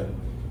here with the,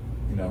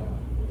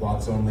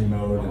 blocks only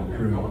mode I and wonder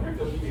crew. if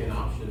there'll be an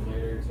option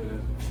later to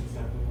accept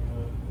them.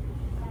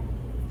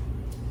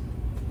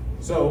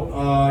 So,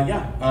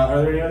 yeah,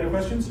 are there any other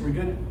questions? Are we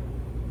good?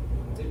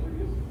 I think we're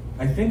good.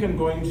 I think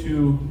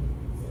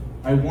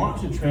I want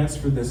to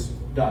transfer this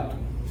duck.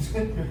 It's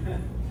a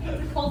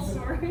cold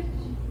storage.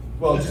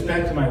 Well, just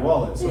back to my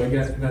wallet, so I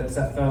get that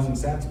 1,000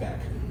 sats back.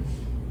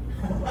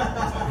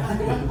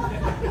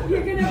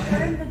 You're gonna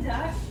burn the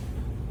duck?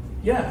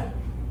 Yeah.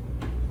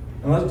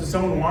 Does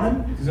someone want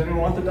him? Does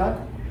anyone want the duck?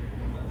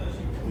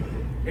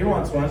 He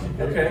wants one.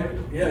 Okay.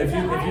 Yeah. The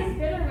highest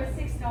bidder was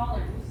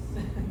 $6.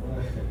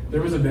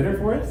 There was a bidder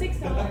for it.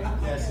 $6.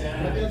 Yes,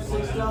 and I got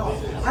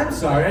 $6. I'm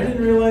sorry, I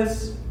didn't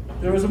realize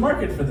there was a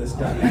market for this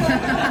duck.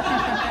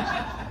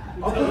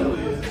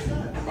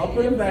 I'll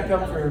put him back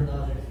up for.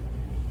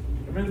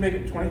 I'm going to make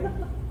it 20.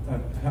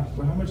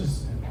 How much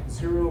is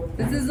 0?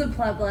 This is a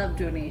Pleb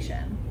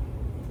donation.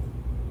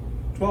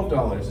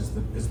 $12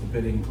 is the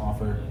bidding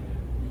offer.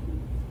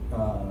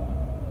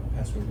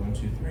 Password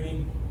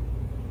 123.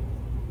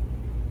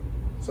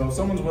 So if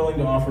someone's willing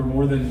to offer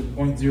more than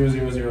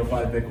 0.0005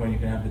 Bitcoin, you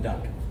can have the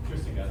duck.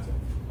 Tristan got it.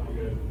 I'm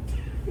good.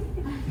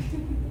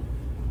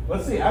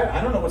 Let's see.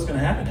 I don't know what's going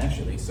to happen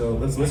actually. So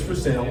let's list for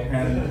sale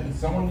and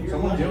someone do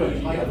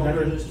it. Like, I've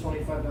never. there's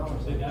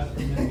 $25. They asked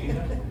for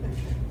Mosquito.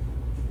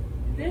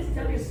 This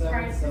duck is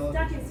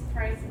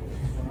priceless.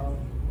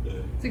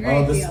 It's a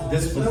great deal.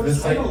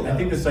 This site. I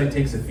think the site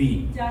takes a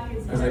fee Duck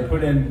is. because I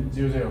put in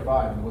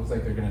 005 and it looks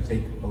like they're going to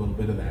take a little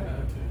bit of that.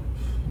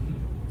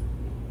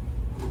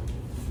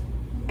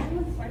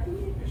 Everyone's swiping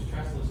it? There's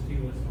trustless tea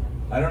list.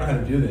 I don't know how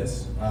to do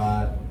this.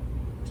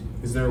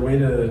 Is there a way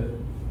to?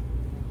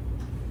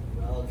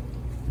 Well,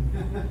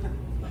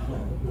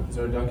 Is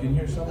there a duck in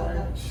here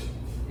somewhere?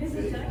 Is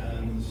it duck?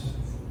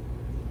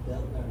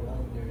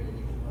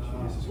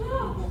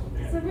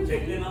 Someone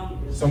Check them out.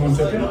 Someone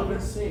took it.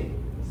 Let's see.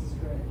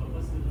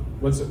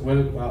 This is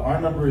great. Our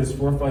number is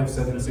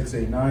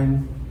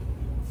 457-689.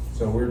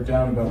 So we're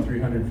down about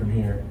 300 from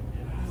here.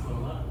 It's a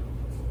lot.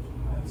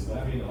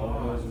 I mean,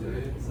 all those are.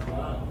 It's a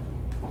lot.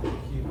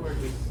 People are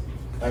just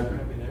I'm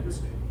grabbing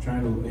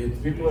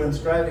everything. people are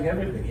inscribing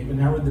everything, even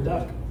Howard the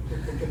Duck.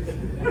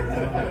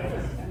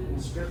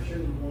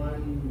 Inscription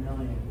 1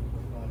 million.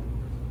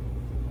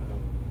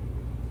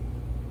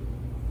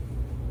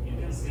 You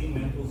can see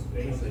mental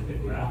space like the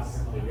graph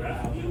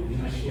view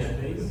in mental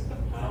space.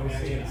 How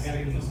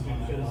inscriptions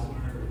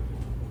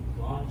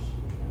were launched.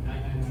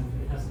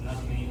 It has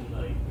not been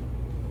like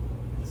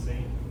the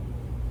same.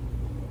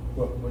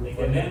 Like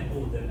the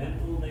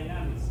mempool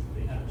dynamics,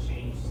 they have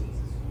changed since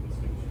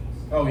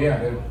inscriptions. Oh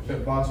yeah, the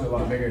bots are a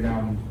lot bigger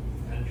now.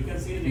 And you can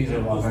see it These in are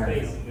a lot mental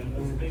higher. space. In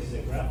mental space, the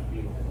graph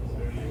view is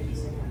very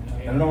interesting.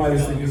 I don't know why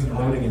this thing isn't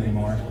loading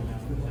anymore.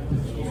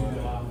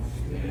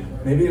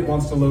 Maybe it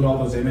wants to load all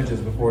those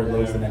images before it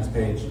loads the next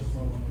page.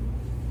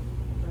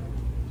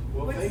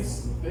 Well, thank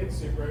Thanks,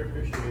 super. I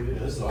appreciate it. Yeah,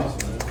 this is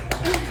awesome,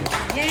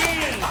 man.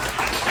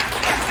 Yay!